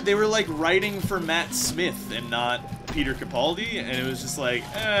weird. They were like writing for Matt Smith and not Peter Capaldi, and it was just like,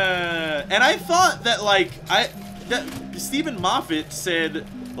 And I thought that like that Stephen Moffat said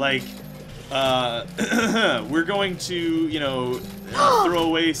like, we're going to, you know, throw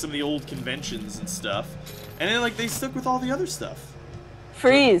away some of the old conventions and stuff, and then like they stuck with all the other stuff.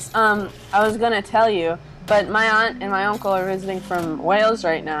 Freeze. I was gonna tell you, but my aunt and my uncle are visiting from Wales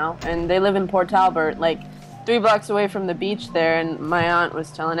right now, and they live in Port Talbot, like 3 blocks away from the beach there, and my aunt was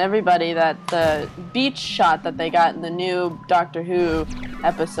telling everybody that the beach shot that they got in the new Doctor Who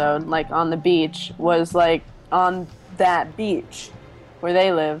episode, like on the beach, was like on that beach where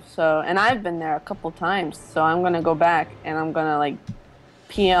they live. So, and I've been there a couple times, so I'm gonna go back and I'm gonna like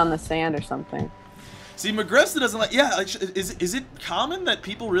pee on the sand or something. See, Magresta doesn't like. Yeah, like, is it common that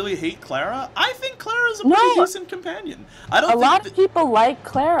people really hate Clara? I think Clara's a pretty decent companion. I don't. A lot of people like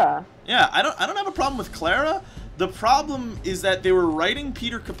Clara. Yeah, I don't have a problem with Clara. The problem is that they were writing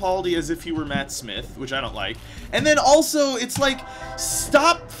Peter Capaldi as if he were Matt Smith, which I don't like. And then also, it's like,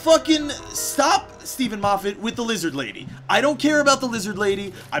 stop Stephen Moffat with the Lizard Lady. I don't care about the Lizard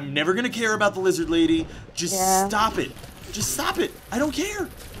Lady. I'm never gonna care about the Lizard Lady. Just stop it. Just stop it. I don't care.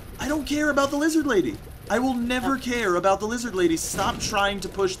 I don't care about the Lizard Lady. I will never care about the Lizard Lady. Stop trying to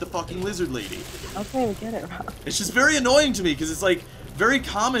push the fucking Lizard Lady. Okay, we get it, Rob. It's just very annoying to me, because it's like, very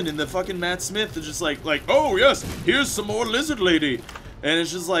common in the fucking Matt Smith to just like, oh yes, here's some more Lizard Lady. And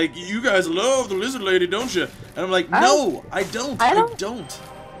it's just like, you guys love the Lizard Lady, don't you? And I'm like, no, I don't. I don't.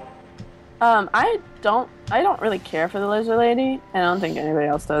 I don't really care for the Lizard Lady. I don't think anybody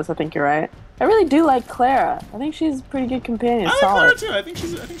else does. I think you're right. I really do like Clara. I think she's a pretty good companion. I like solid. Clara too. I think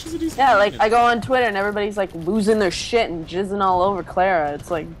she's a decent Yeah, companion. like I go on Twitter and everybody's like losing their shit and jizzing all over Clara. It's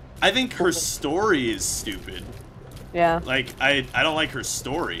like, I think her story is stupid. yeah. Like I don't like her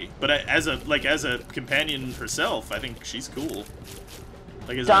story, but as a companion herself, I think she's cool.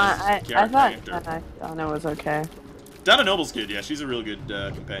 Like as I character. thought Donna was okay. Donna Noble's good. Yeah, she's a real good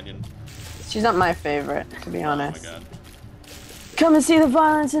companion. She's not my favorite, to be honest. Oh my god. Come and see the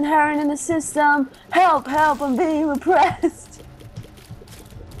violence inherent in the system. Help, help, I'm being repressed.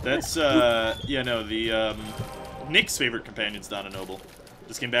 That's yeah, no, the Nick's favorite companion's Donna Noble.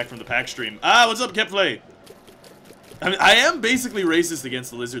 Just came back from the pack stream. Ah, what's up, Kepflay? I mean, I am basically racist against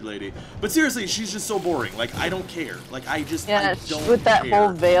the Lizard Lady, but seriously, she's just so boring. Like, I don't care. Like, I don't with that care. whole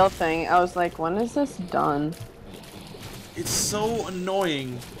veil thing, I was like, when is this done? it's so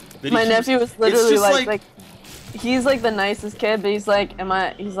annoying that My nephew was literally like, he's like the nicest kid, but he's like,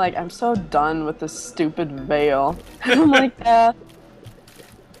 he's like, I'm so done with this stupid veil. I'm like, yeah.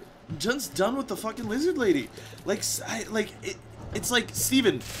 I'm just done with the fucking lizard lady. Like, it's like,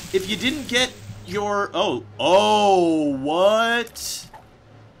 Steven, if you didn't get your, oh, what?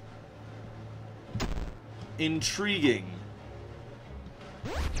 Intriguing.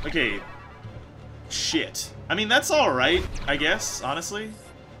 Okay. Shit. I mean, that's alright, I guess, honestly.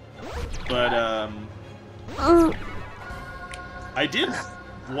 But, I did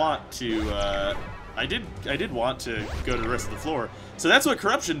want to, I did want to go to the rest of the floor. So that's what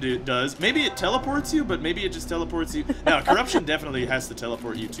corruption does. Maybe it teleports you, but maybe it just teleports you. Now, corruption definitely has to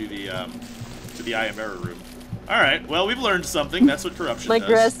teleport you to the Eye of Error room. Alright, well, we've learned something. That's what corruption does. Like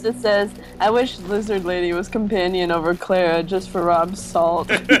Resta says, I wish Lizard Lady was companion over Clara just for Rob's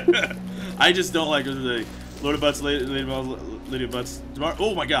salt. I just don't like the Lord of Butts, Lady of Butts. Tomorrow,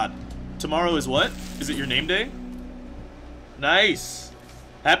 oh my god. Tomorrow is what? Is it your name day? Nice.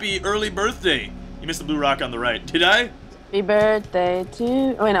 Happy early birthday. You missed the blue rock on the right. Did I? Happy birthday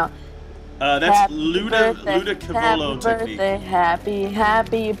to... Oh, wait, no. That's Luda Cavolo technique.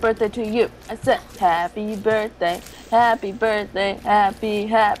 Happy birthday to you. I said happy birthday happy birthday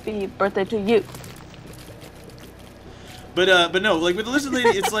to you. But no, like with the lizard lady,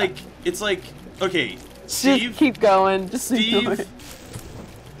 it's like okay, Steve. Just keep going. Just Steve,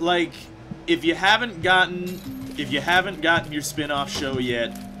 like if you haven't gotten your spin-off show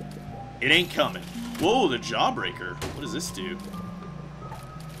yet, it ain't coming. Whoa, the Jawbreaker. What does this do?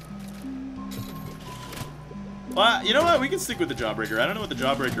 Well, you know what? We can stick with the Jawbreaker. I don't know what the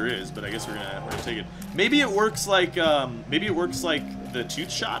Jawbreaker is, but I guess we're gonna take it. Maybe it works like the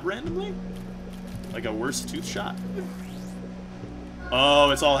Tooth Shot randomly, like a worse Tooth Shot.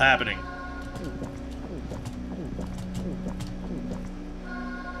 Oh, it's all happening.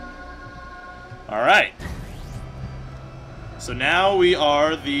 All right. So now we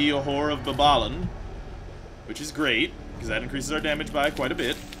are the Whore of Babalan, which is great because that increases our damage by quite a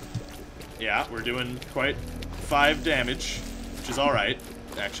bit. Yeah, we're doing quite 5 damage, which is alright,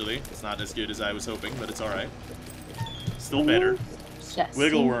 actually. It's not as good as I was hoping, but it's alright. Still better.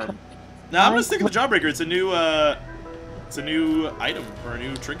 Wiggle Worm. Now I'm gonna stick with the Jawbreaker. It's a new item or a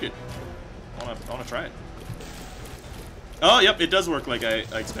new trinket. I wanna try it. Oh, yep, it does work like I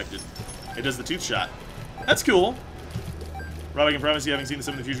expected. It does the Tooth Shot. That's cool. Rob, I can promise you, having seen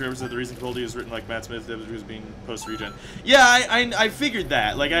some of the future episodes, the reason Capaldi is written like Matt Smith, that was being post-regen. Yeah, I figured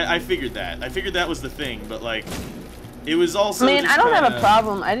that. Like, I figured that. I figured that was the thing, but, like, it was also I mean, I don't have a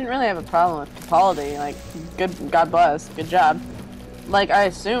problem. I didn't really have a problem with Capaldi. Like, good, God bless. Good job. Like, I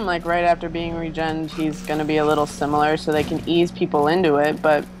assume, like, right after being regened, he's gonna be a little similar so they can ease people into it,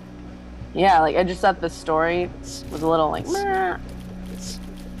 but, yeah, like, I just thought the story was a little, like, meh.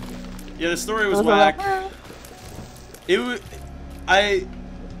 Yeah, the story was whack. It was... it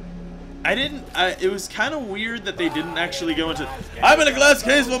was kind of weird that they didn't actually go into, I'm in a glass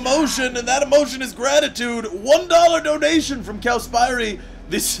case of emotion, and that emotion is gratitude. $1 donation from Calspiri.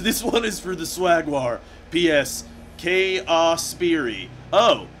 This one is for the Swagwar. P.S. Chaos Spiri.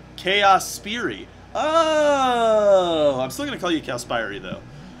 Oh, Chaos Spiri. Oh, I'm still gonna call you Calspiri though.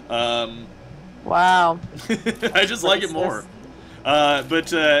 Wow. I just like it more.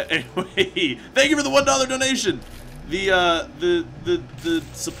 Anyway, thank you for the $1 donation. The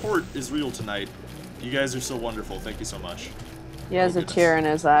support is real tonight. You guys are so wonderful. Thank you so much. He has a tear in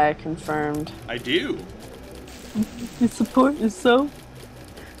his eye, confirmed. I do. The support is so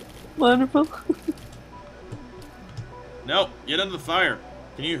wonderful. No, get under the fire.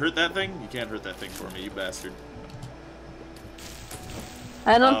 Can you hurt that thing? You can't hurt that thing for me, you bastard.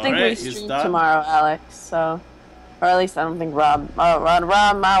 I don't think we stream tomorrow, Alex, so... Or at least I don't think Rob... Rob,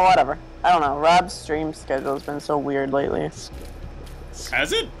 whatever. I don't know. Rob's stream schedule has been so weird lately.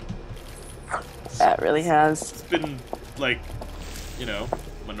 Has it? Yeah, it really has. It's been, like, you know,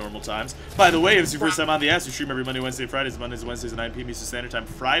 my normal times. By the way, if it's your first time on the ass, we stream every Monday, Wednesday, Fridays. Mondays and Wednesdays at 9 p.m. Eastern Standard Time.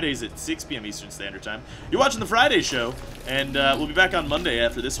 Fridays at 6 p.m. Eastern Standard Time. You're watching the Friday show, and we'll be back on Monday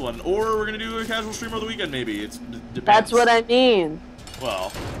after this one. Or we're going to do a casual stream over the weekend, maybe. It depends. That's what I mean.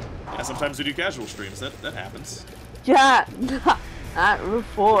 Well, yeah, sometimes we do casual streams. That happens. Yeah. Not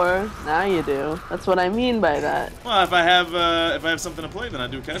before. Now you do. That's what I mean by that. Well, if I have something to play, then I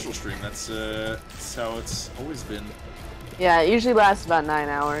do a casual stream. That's how it's always been. Yeah, it usually lasts about 9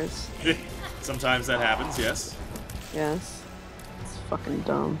 hours. Sometimes that happens, yes. Yes. It's fucking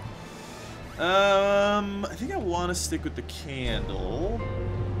dumb. I think I want to stick with the candle.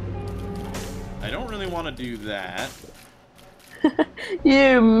 I don't really want to do that.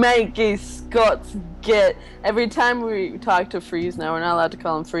 You manky Scots git. Every time we talk to Freeze now, we're not allowed to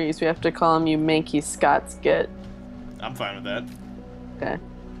call him Freeze. We have to call him you manky Scots git. I'm fine with that. Okay.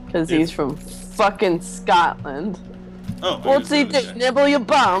 Because he's from fucking Scotland. Oh, What's he do? Nibble your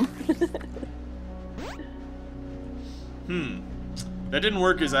bum? That didn't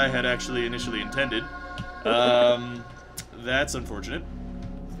work as I had actually initially intended. That's unfortunate.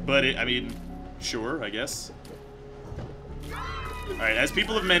 But, I mean, sure, I guess. Alright, as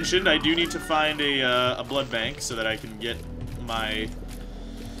people have mentioned, I do need to find a blood bank so that I can get my...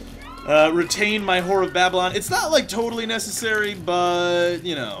 retain my Whore of Babylon. It's not, like, totally necessary, but,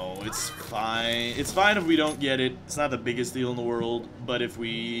 you know, it's fine. It's fine if we don't get it. It's not the biggest deal in the world, but if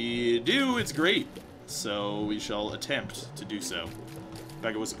we do, it's great. So, we shall attempt to do so.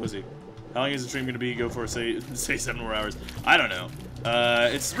 Becca, what's the pussy? How long is the stream going to be? Go for, say 7 more hours. I don't know.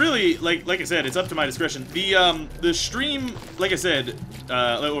 It's really, like I said, it's up to my discretion. The stream, like I said,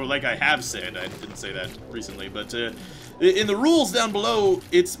 or like I have said, I didn't say that recently, but, in the rules down below,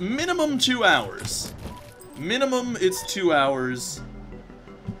 it's minimum 2 hours. Minimum, it's 2 hours.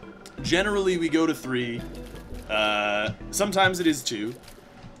 Generally, we go to 3. Sometimes it is 2,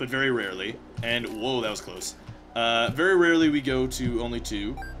 but very rarely. And, whoa, that was close. Very rarely we go to only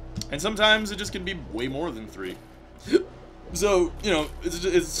 2. And sometimes it just can be way more than 3. So, you know,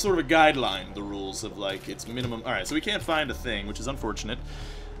 it's sort of a guideline, the rules of, like, it's minimum. Alright, so we can't find a thing, which is unfortunate.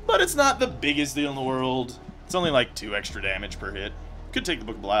 But it's not the biggest deal in the world. It's only, like, 2 extra damage per hit. Could take the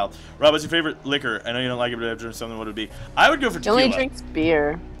Book of Belial. Rob, what's your favorite liquor? I know you don't like it, but after something, what would it be? I would go for tequila. He only drinks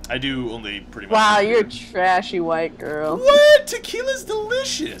beer. I do only pretty much. Wow, you're a trashy white girl. What? Tequila's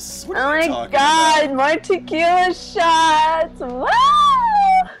delicious. What are you talking God, about? more tequila shots. Wow!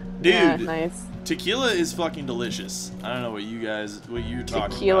 Dude. Yeah, nice. Tequila is fucking delicious. I don't know what you're talking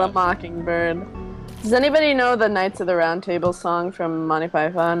about. Tequila Mockingbird. Does anybody know the Knights of the Round Table song from Monty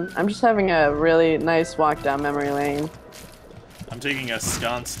Python? I'm just having a really nice walk down memory lane. I'm taking a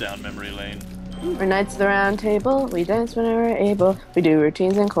sconce down memory lane. We're Knights of the Round Table, we dance whenever we're able. We do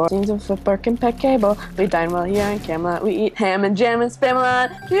routines and core scenes of footwork impeccable. We dine well here in Camelot. We eat ham and jam and spam a lot.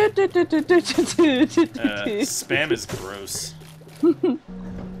 Spam is gross.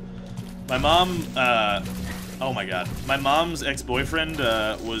 My mom, oh my god. My mom's ex-boyfriend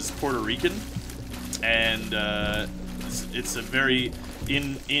was Puerto Rican. And it's a very,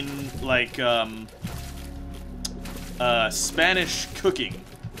 like, Spanish cooking.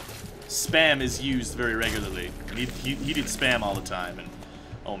 Spam is used very regularly. He did spam all the time, and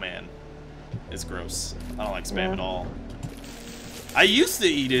oh man, it's gross. I don't like spam at all. I used to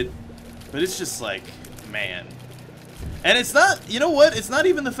eat it, but it's just like, man. And it's not, you know what? It's not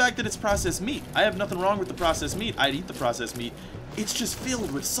even the fact that it's processed meat. I have nothing wrong with the processed meat. I'd eat the processed meat. It's just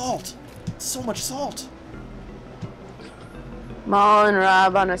filled with salt. So much salt. Maul and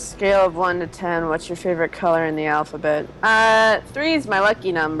Rob, on a scale of 1 to 10, what's your favorite color in the alphabet? 3 is my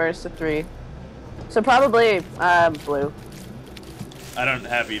lucky number, so 3. So probably, blue. I don't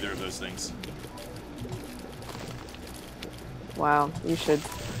have either of those things. Wow, you should.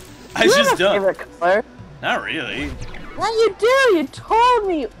 I you just have a don't. favorite color? Not really. Yeah, you do! You told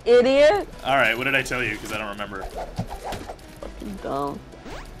me, you idiot! Alright, what did I tell you? Because I don't remember. Fucking dumb.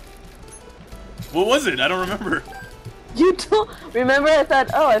 What was it? I don't remember. You don't remember? I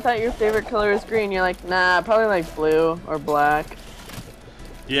thought your favorite color is green. You're like, nah, probably like blue or black.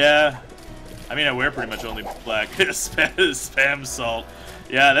 Yeah. I mean, I wear pretty much only black. Spam salt.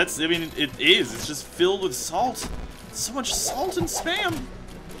 Yeah, that's, I mean, it is. It's just filled with salt. So much salt and spam.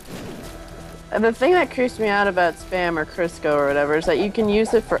 And the thing that creeps me out about Spam or Crisco or whatever is that you can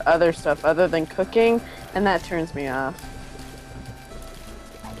use it for other stuff other than cooking, and that turns me off.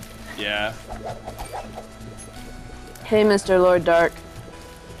 Yeah. Hey, Mr. Lord Dark.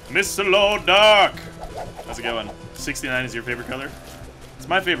 Mr. Lord Dark! How's it going? 69 is your favorite color? It's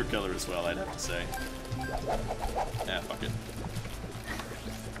my favorite color as well, I'd have to say. Yeah, fuck it.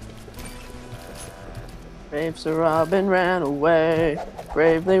 Brave Sir Robin ran away,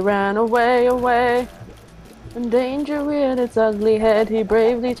 bravely ran away, away. When danger reared its ugly head, he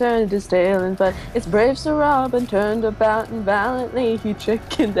bravely turned his tail and fled. It's brave Sir Robin turned about and valiantly he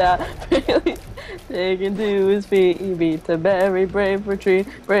chickened out. Really taken to his feet, he beat a very brave retreat.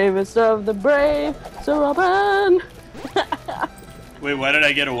 Bravest of the brave, Sir Robin. Wait, why did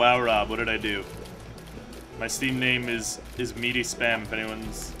I get a WoW Rob? What did I do? My Steam name is Meaty Spam if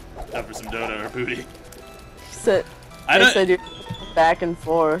anyone's up for some Dota or booty. They said you're back and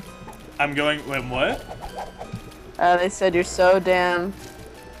forth. I'm going, wait, what? They said you're so damn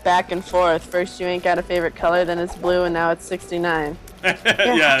back and forth. First you ain't got a favorite color, then it's blue, and now it's 69.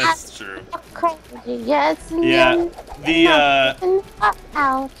 Yeah, that's true. Crazy, yes. Yeah, the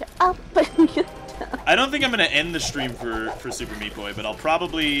out, up. I don't think I'm gonna end the stream for Super Meat Boy, but we'll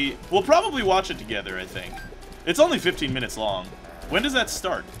probably watch it together. I think it's only 15 minutes long. When does that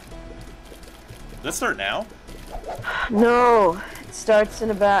start? Does that start now? No, it starts in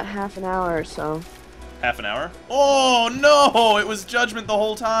about half an hour or so. Half an hour? Oh no! It was Judgment the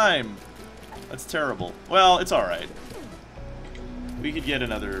whole time. That's terrible. Well, it's all right. We could get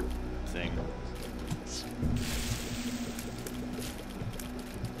another thing.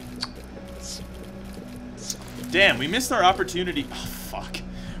 Damn, we missed our opportunity. Oh, fuck.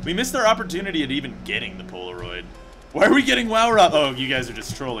 We missed our opportunity at even getting the Polaroid. Why are we getting WoW Rob? Oh, you guys are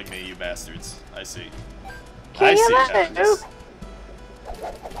just trolling me, you bastards. I see. I see, Jones.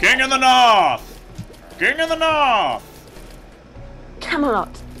 King of the North! King of the North!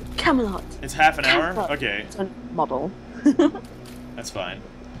 Camelot. Camelot. It's half an hour? Camelot. Okay. It's a model. That's fine.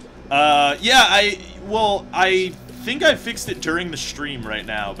 Yeah, I think I fixed it during the stream right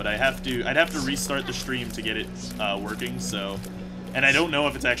now, but I'd have to restart the stream to get it working, so, and I don't know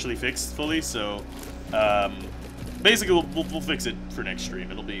if it's actually fixed fully, so basically we'll fix it for next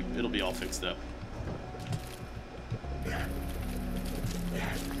stream. It'll be all fixed up.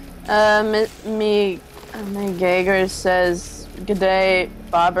 Me Gager says, "Good day,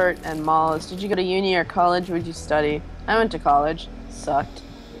 Bobbert and Mollis. Did you go to uni or college? Where'd you study?" I went to college. Sucked.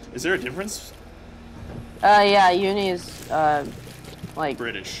 Is there a difference? Yeah, uni is, like...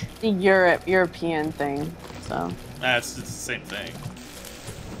 British. The European thing, so... It's the same thing.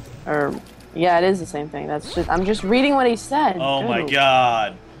 Or, yeah, it is the same thing. I'm just reading what he said. Oh my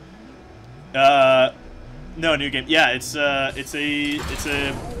god. No, new game. Yeah, it's a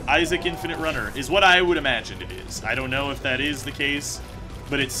Isaac Infinite Runner, is what I would imagine it is. I don't know if that is the case,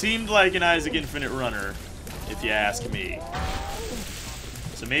 but it seemed like an Isaac Infinite Runner, if you ask me.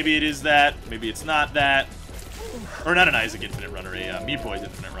 So maybe it is that, maybe it's not that. Or not an Isaac Infinite Runner, a Meat Boy's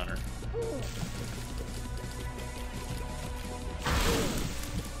Infinite Runner.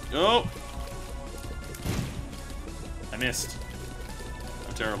 Oh! I missed.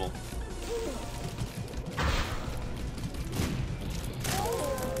 I'm terrible.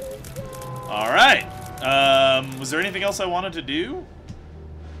 Alright. Was there anything else I wanted to do?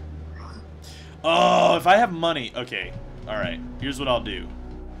 Oh, if I have money. Okay. Alright. Here's what I'll do.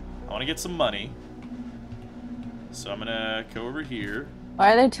 I want to get some money. So I'm gonna go over here.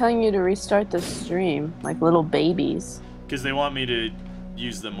 Why are they telling you to restart the stream? Like little babies. Because they want me to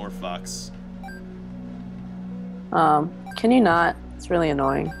use them more fucks. Can you not? It's really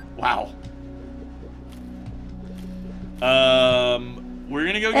annoying. Wow. We're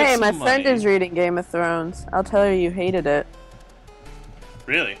gonna go get some money. Hey, my friend is reading Game of Thrones. I'll tell her you hated it.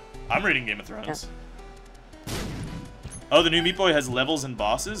 Really? I'm reading Game of Thrones. Yeah. Oh, the new Meat Boy has levels and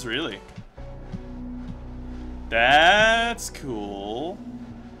bosses? Really? That's cool.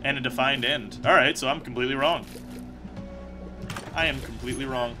 And a defined end. Alright, so I'm completely wrong. I am completely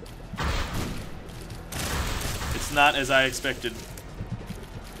wrong. It's not as I expected.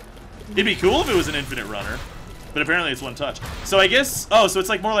 It'd be cool if it was an infinite runner. But apparently it's one touch. So I guess... Oh, so it's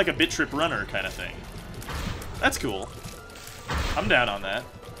like more like a bit trip runner kind of thing. That's cool. I'm down on that.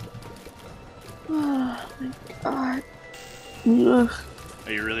 Oh my god. Ugh. Oh,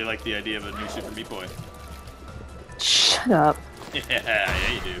 you really like the idea of a new Super Meat Boy? Shut up.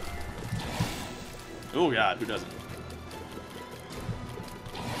 Yeah, you do. Oh god, who doesn't?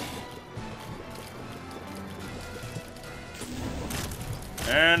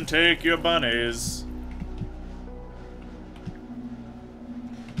 And take your bunnies.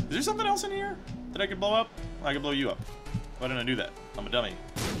 Is there something else in here that I could blow up? I could blow you up. Why didn't I do that? I'm a dummy.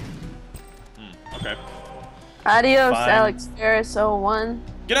 Okay. Adios, Fine. Alex Ferris 01.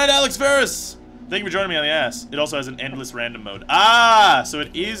 Good night, Alex Ferris! Thank you for joining me on the ass. It also has an endless random mode. Ah, so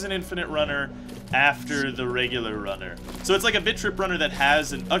it is an infinite runner after the regular runner. So it's like a bit trip runner that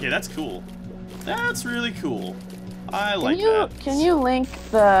has an... Okay, that's cool. That's really cool. I like that. Can you link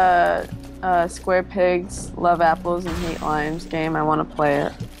the Square Pigs Love Apples and Hate Limes game? I want to play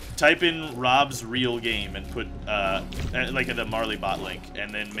it. Type in Rob's real game and put like the Marley bot link,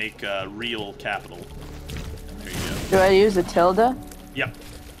 and then make real capital. There you go. Do I use a tilde? Yep,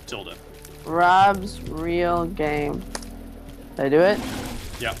 tilde. Rob's real game. Did I do it?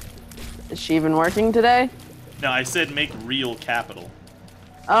 Yep. Is she even working today? No, I said make real capital.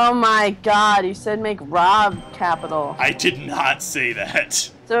 Oh my god, you said make Rob capital. I did not say that.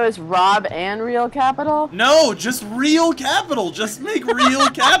 So it's Rob and real capital? No, just real capital. Just make real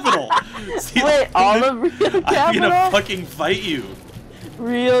capital. See, wait, all of real capital? I'm gonna fucking fight you.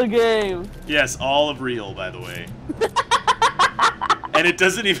 Real game. Yes, all of real, by the way. and it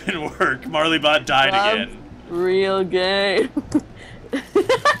doesn't even work. Marleybot died again. Real game.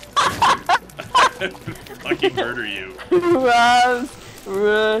 Fucking murder you. Rob's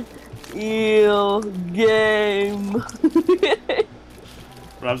real game.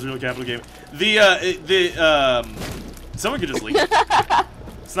 Rob's real capital game. Someone could just link it.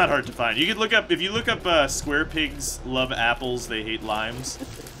 It's not hard to find. You could look up, if you look up square pigs love apples, they hate limes,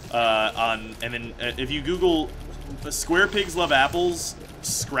 and then if you Google square pigs love apples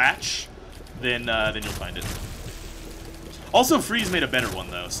scratch, then you'll find it. Also, Freeze made a better one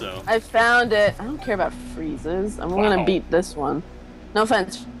though, so. I found it. I don't care about freezes. I'm gonna beat this one. No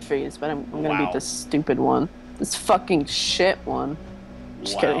offense, Freeze, but I'm gonna beat this stupid one. This fucking shit one.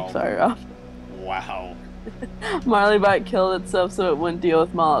 Just kidding, sorry, Rob. Wow. Marleybot killed itself so it wouldn't deal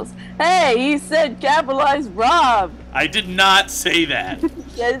with Mollis. Hey, he said capitalize Rob! I did not say that.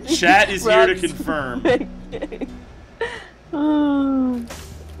 Yes, Chat is here to confirm.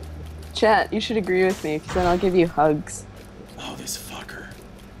 Chat, you should agree with me, because then I'll give you hugs. Oh, this fucker.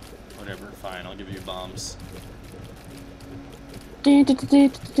 Whatever, fine, I'll give you bombs. Hey Rob,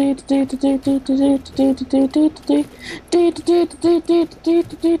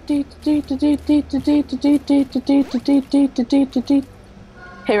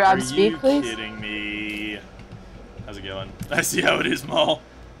 speak please. Are you kidding me? How's it going? I see how it is, Maul.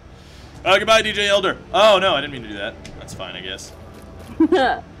 Oh, goodbye, DJ Elder. Oh, no, I didn't mean to do that. That's fine, I guess.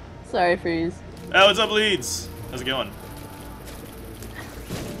 Sorry, Freeze. Oh, what's up, Leeds? How's it going?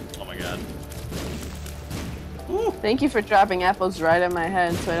 Oh my god. Woo. Thank you for dropping apples right on my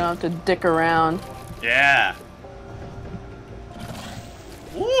head so I don't have to dick around. Yeah.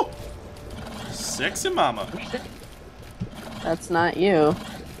 Woo! Sexy mama. That's not you.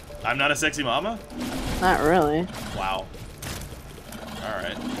 I'm not a sexy mama? Not really. Wow.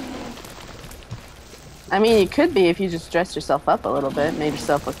 Alright. I mean, you could be if you just dressed yourself up a little bit, made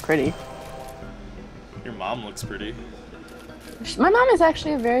yourself look pretty. Your mom looks pretty. My mom is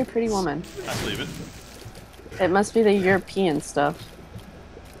actually a very pretty woman. I believe it. It must be the European stuff.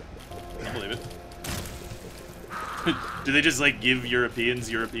 I believe it. Do they just, like, give Europeans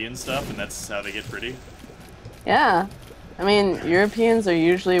European stuff and that's how they get pretty? Yeah. I mean, Europeans are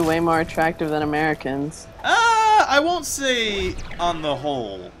usually way more attractive than Americans. I won't say on the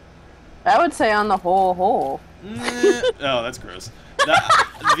whole. I would say on the whole. Oh, that's gross.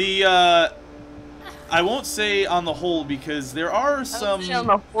 I won't say on the whole because there are some. On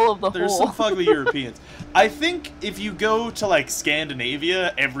the whole of the there's whole. some fugly Europeans. I think if you go to like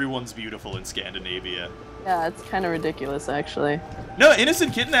Scandinavia, everyone's beautiful in Scandinavia. Yeah, it's kind of ridiculous, actually. No,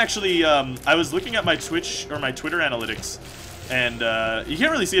 Innocent Kitten actually. I was looking at my Twitch or my Twitter analytics, and you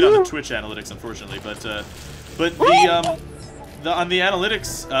can't really see it on the Twitch analytics, unfortunately. But on the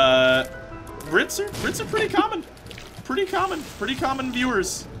analytics, Brits are pretty common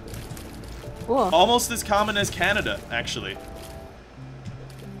viewers. Cool. Almost as common as Canada, actually.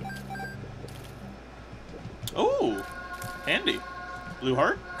 Oh, handy. Blue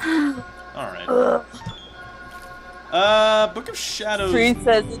heart. All right. Book of Shadows. Free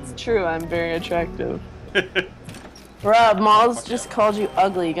says it's true. I'm very attractive. Rob, Malls just called you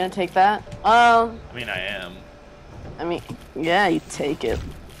ugly. You gonna take that? I mean, I am. I mean, yeah, you take it.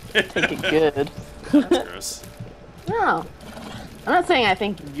 Take it good. That's gross. No. I'm not saying I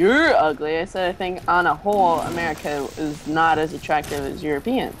think you're ugly. I said I think on a whole, America is not as attractive as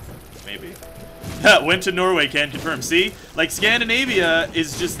Europeans. Maybe. Went to Norway, can confirm. See? Like, Scandinavia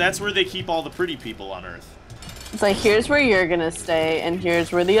is just, that's where they keep all the pretty people on Earth. It's like, here's where you're gonna stay, and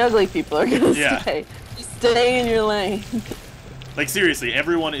here's where the ugly people are gonna stay. Just stay in your lane. Like, seriously,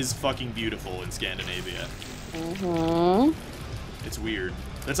 everyone is fucking beautiful in Scandinavia. Mm-hmm. It's weird.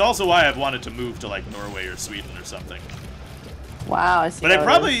 That's also why I've wanted to move to, like, Norway or Sweden or something. Wow, I see. But I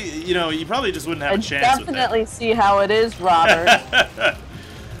probably, you know, you probably just wouldn't have a chance with that. I definitely see how it is, Robert.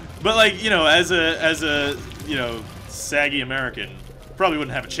 But, like, you know, as a, you know, saggy American, probably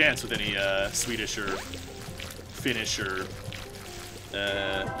wouldn't have a chance with any Swedish or Finnish or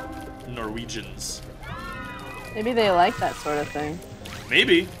Norwegians. Maybe they like that sort of thing.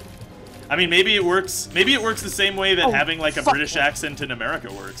 Maybe. I mean, maybe it works. Maybe it works the same way that having like a British accent in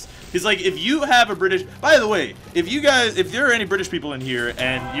America works. Because like, if you have a British. By the way, if there are any British people in here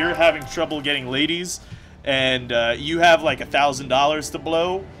and you're having trouble getting ladies, and you have like $1,000 to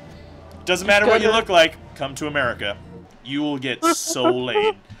blow, doesn't matter what you look like. Come to America. You will get so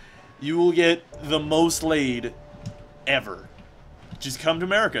laid. You will get the most laid ever. Just come to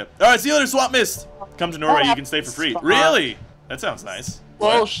America. All right, see you later, Swamp Mist. Come to Norway, you can stay for free. Really? That sounds nice.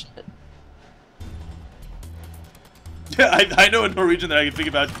 Bullshit. Yeah, I know a Norwegian that I can think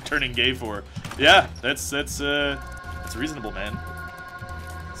about turning gay for. Yeah, that's reasonable, man.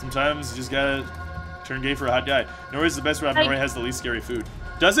 Sometimes you just gotta turn gay for a hot guy. Norway's the best rap. Norway has the least scary food.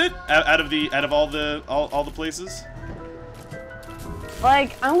 Does it? Out of all the places?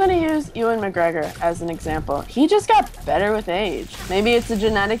 Like, I'm gonna use Ewan McGregor as an example. He just got better with age. Maybe it's a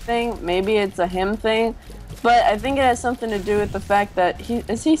genetic thing, maybe it's a him thing, but I think it has something to do with the fact that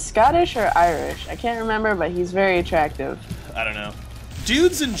is he Scottish or Irish? I can't remember, but he's very attractive. I don't know.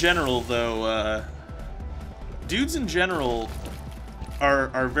 Dudes in general, though,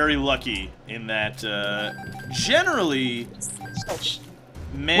 are very lucky in that, generally,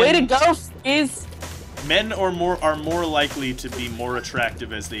 men... Way to go, Freeze! Men are more likely to be more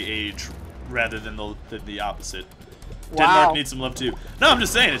attractive as they age, rather than the opposite. Wow. Denmark needs some love too. No, I'm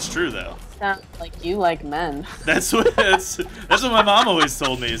just saying it's true though. Sounds like you like men. That's what my mom always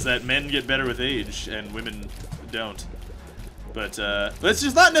told me, is that men get better with age and women don't. But it's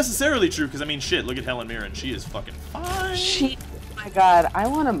just not necessarily true, because I mean, shit. Look at Helen Mirren. She is fucking fine. Oh my god, I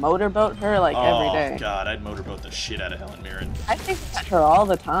want to motorboat her like every day. Oh god, I'd motorboat the shit out of Helen Mirren. I think about her all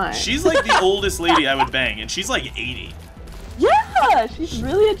the time. She's like the oldest lady I would bang, and she's like 80. Yeah, she's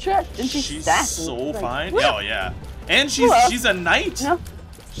really attractive, and she's sassy. So like, fine. whoop. Oh yeah, and she's a knight. Yeah.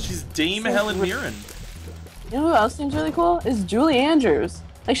 She's Dame Helen Mirren. You know who else seems really cool? Is Julie Andrews.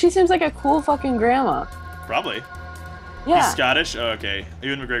 Like, she seems like a cool fucking grandma. Probably. Yeah. He's Scottish? Oh, okay.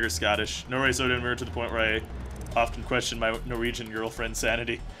 Ewan McGregor's Scottish. Norway so demure to the point where I often question my Norwegian girlfriend's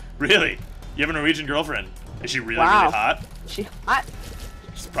sanity. Really? You have a Norwegian girlfriend? Is she really, really hot? She hot?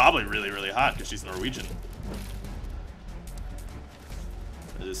 She's probably really, really hot because she's Norwegian.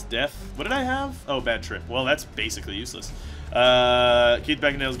 This death. What did I have? Oh, bad trip. Well, that's basically useless. Keith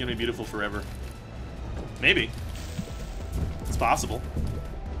Beckinsale's gonna be beautiful forever. Maybe. It's possible.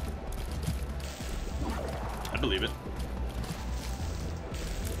 I believe it.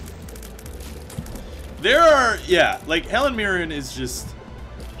 There are, yeah, like Helen Mirren is just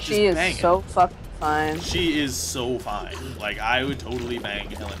she is banging. So fucking fine. She is so fine. Like, I would totally bang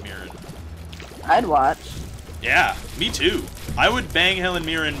Helen Mirren. I'd watch. Yeah, me too. I would bang Helen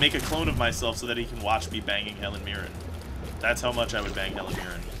Mirren, make a clone of myself so that he can watch me banging Helen Mirren. That's how much I would bang Helen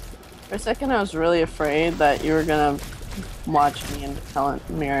Mirren. For a second, I was really afraid that you were gonna watch me and Helen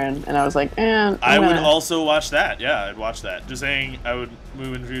Mirren, and I was like, I would also watch that. Yeah, I'd watch that. Just saying, I would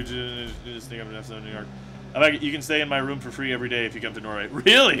move in future. Just think I'm in New York. You can stay in my room for free every day if you come to Norway.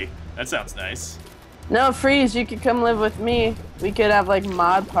 Really? That sounds nice. No, Freeze, you could come live with me. We could have, like,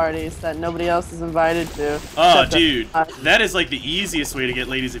 mod parties that nobody else is invited to. Oh, dude. That is, like, the easiest way to get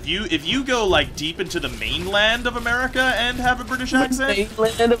ladies. If you go, like, deep into the mainland of America and have a British accent,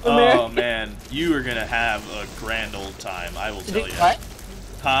 mainland of America? Oh, man. You are gonna have a grand old time, I will tell you. What?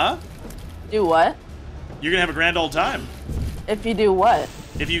 Huh? Do what? You're gonna have a grand old time. If you do what?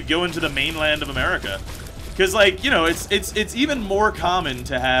 If you go into the mainland of America. Because, like, you know, it's even more common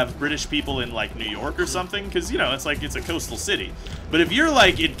to have British people in, like, New York or something, because, you know, it's like, it's a coastal city. But if you're,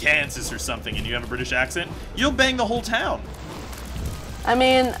 like, in Kansas or something and you have a British accent, you'll bang the whole town. I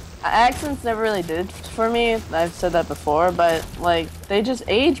mean, accents never really did for me. I've said that before, but, like, they just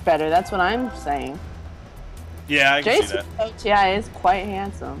age better. That's what I'm saying. Yeah, I can see that. OTI is quite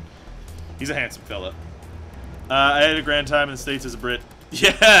handsome. He's a handsome fella. I had a grand time in the States as a Brit.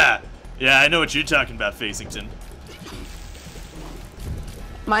 Yeah! Yeah, I know what you're talking about, Facington.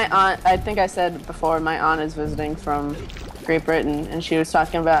 My aunt, I think I said before, my aunt is visiting from Great Britain, and she was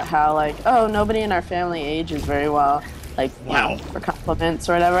talking about how, like, oh, nobody in our family ages very well, like, wow, you know, for compliments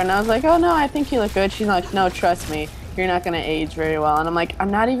or whatever. And I was like, oh, no, I think you look good. She's like, no, trust me, you're not going to age very well. And I'm like,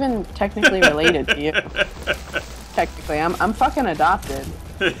 I'm not even technically related to you. Technically, I'm fucking adopted.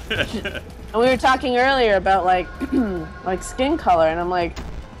 And we were talking earlier about, like, like, skin color, and I'm like,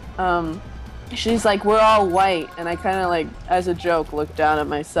 she's like, we're all white, and I kind of, like, as a joke, looked down at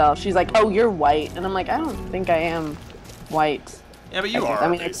myself. She's like, oh, you're white, and I'm like, I don't think I am white. Yeah, but you are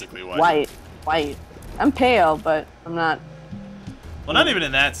basically white. White. I'm pale, but I'm not. Well, not even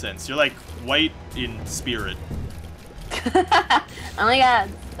in that sense. You're, like, white in spirit. Oh my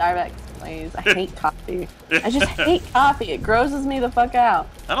god, Starbucks, please. I hate coffee. I just hate coffee. It grosses me the fuck out.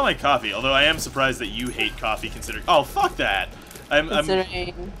 I don't like coffee, although I am surprised that you hate coffee considering... Oh, fuck that!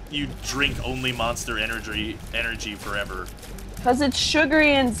 You drink only Monster Energy forever. Because it's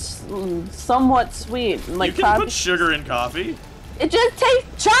sugary and somewhat sweet. Like, you can put sugar in coffee. It just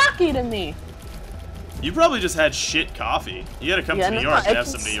tastes chalky to me. You probably just had shit coffee. You gotta come to New York to have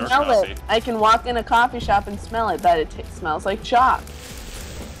some New York coffee. I can walk in a coffee shop and smell it, that it smells like chalk.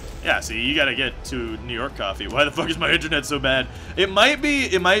 Yeah, see, you gotta get to New York coffee. Why the fuck is my internet so bad? It might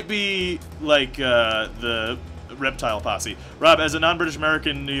be like the Reptile Posse. Rob, as a non-British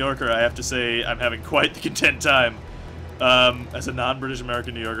American New Yorker, I have to say I'm having quite the content time. As a non-British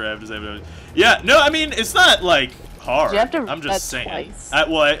American New Yorker, I have to say, yeah, no, I mean, it's not like hard. You have to I'm just saying. twice. I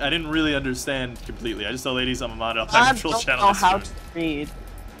didn't really understand completely. I just tell ladies I'm a mod Alpaca Patrol's channel. I don't know how to read.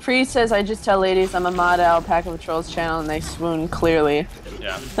 Free says I just tell ladies I'm a mod at Alpaca Patrol's channel and they swoon clearly.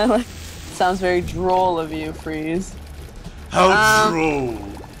 Yeah. Sounds very droll of you, Freeze. How droll.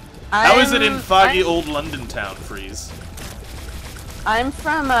 How is it in foggy old London town, Freeze? I'm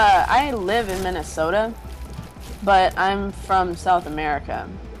from, I live in Minnesota, but I'm from South America.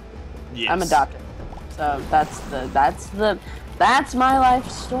 Yes. I'm adopted. So that's my life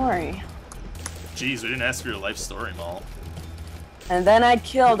story. Jeez, we didn't ask for your life story, Maul. And then I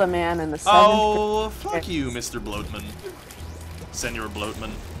killed a man in the 7th Oh, fuck you, Mr. Bloatman. Senor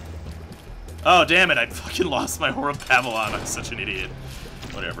Bloatman. Oh, damn it, I fucking lost my Whore of Babylon. I'm such an idiot.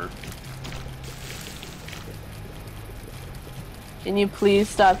 Whatever. Can you please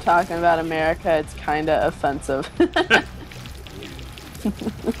stop talking about America? It's kinda offensive.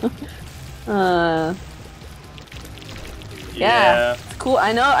 Yeah, it's cool.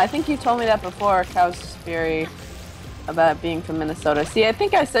 I know, I think you told me that before, Cowspiri, about being from Minnesota. See, I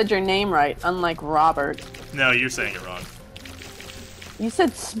think I said your name right, unlike Robert. No, you're saying it wrong. You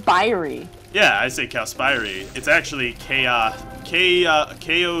said Spirey. Yeah, I say Cowspiri. It's actually Chaospiri.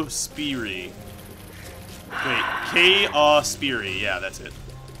 Wait, Chaospiri. Yeah, that's it.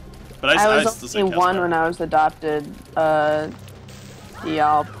 But I still was say only one Cowspiri. when I was adopted,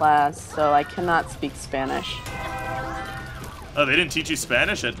 Dialplas, so I cannot speak Spanish. Oh, they didn't teach you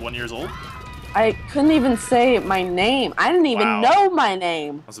Spanish at 1 year old? I couldn't even say my name. I didn't even know my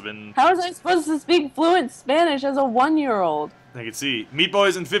name. Must have been. How was I supposed to speak fluent Spanish as a 1-year-old? I can see. Meat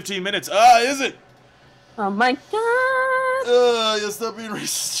Boys in 15 minutes. Ah, is it? Oh my god! You stop being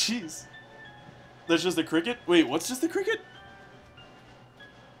racist. Jeez. That's just the cricket? Wait, what's just the cricket?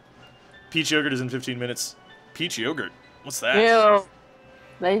 Peach yogurt is in 15 minutes. Peach yogurt? What's that? Ew.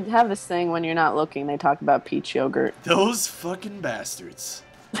 They have this thing when you're not looking. They talk about peach yogurt. Those fucking bastards.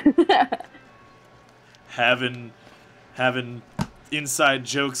 having inside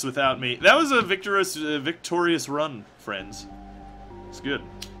jokes without me. That was a victorious run, friends. It's good.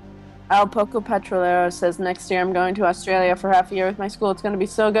 Alpacapatrol says, next year I'm going to Australia for half a year with my school. It's going to be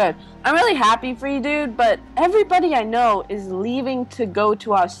so good. I'm really happy for you, dude, but everybody I know is leaving to go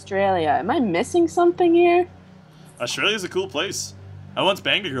to Australia. Am I missing something here? Australia's a cool place. I once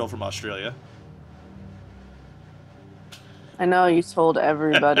banged a girl from Australia. I know, you told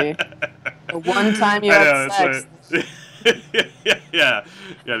everybody. The one time you had sex. Yeah,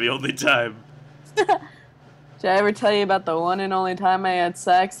 the only time. Did I ever tell you about the one and only time I had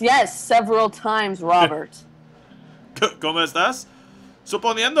sex? Yes, several times, Robert. ¿Cómo estás?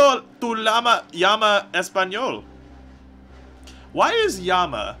 Suponiendo tu llama español. Why does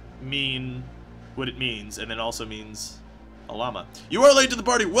llama mean what it means and then also means a llama? You are late to the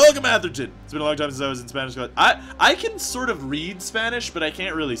party. Welcome, Atherton. It's been a long time since I was in Spanish class. I can sort of read Spanish, but I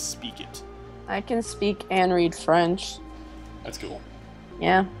can't really speak it. I can speak and read French. That's cool.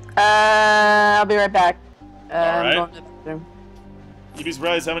 Yeah. I'll be right back. All right. I'm going to the bathroom. You'd be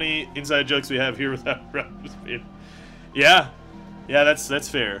surprised how many inside jokes we have here without Rob being. Yeah, that's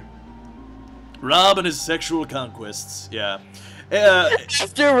fair. Rob and his sexual conquests. Yeah.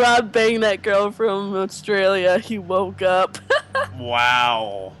 After Rob banged that girl from Australia, he woke up.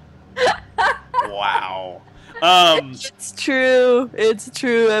 Wow. Wow. It's true. It's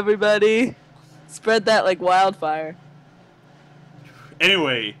true, everybody. Spread that like wildfire.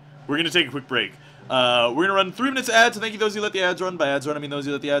 Anyway, we're going to take a quick break. We're going to run 3 minutes of ads, and thank you those who let the ads run. By ads run, I mean those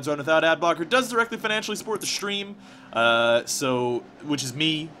who let the ads run without ad blocker. It does directly financially support the stream, which is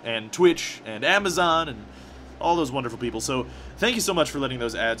me, and Twitch, and Amazon, and all those wonderful people. So thank you so much for letting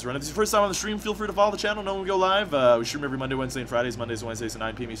those ads run. If this is your first time on the stream, feel free to follow the channel. Know when we go live. We stream every Monday, Wednesday, and Fridays. Mondays and Wednesdays at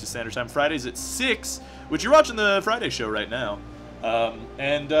 9 p.m. Eastern Standard Time. Fridays at 6, which you're watching the Friday show right now.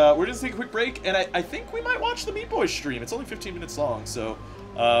 We're just taking a quick break, and I think we might watch the Meat Boys stream. It's only 15 minutes long, so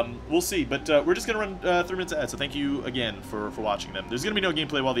we'll see. But we're just going to run 3 minutes of ads, so thank you again for watching them. There's going to be no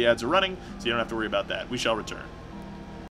gameplay while the ads are running, so you don't have to worry about that. We shall return.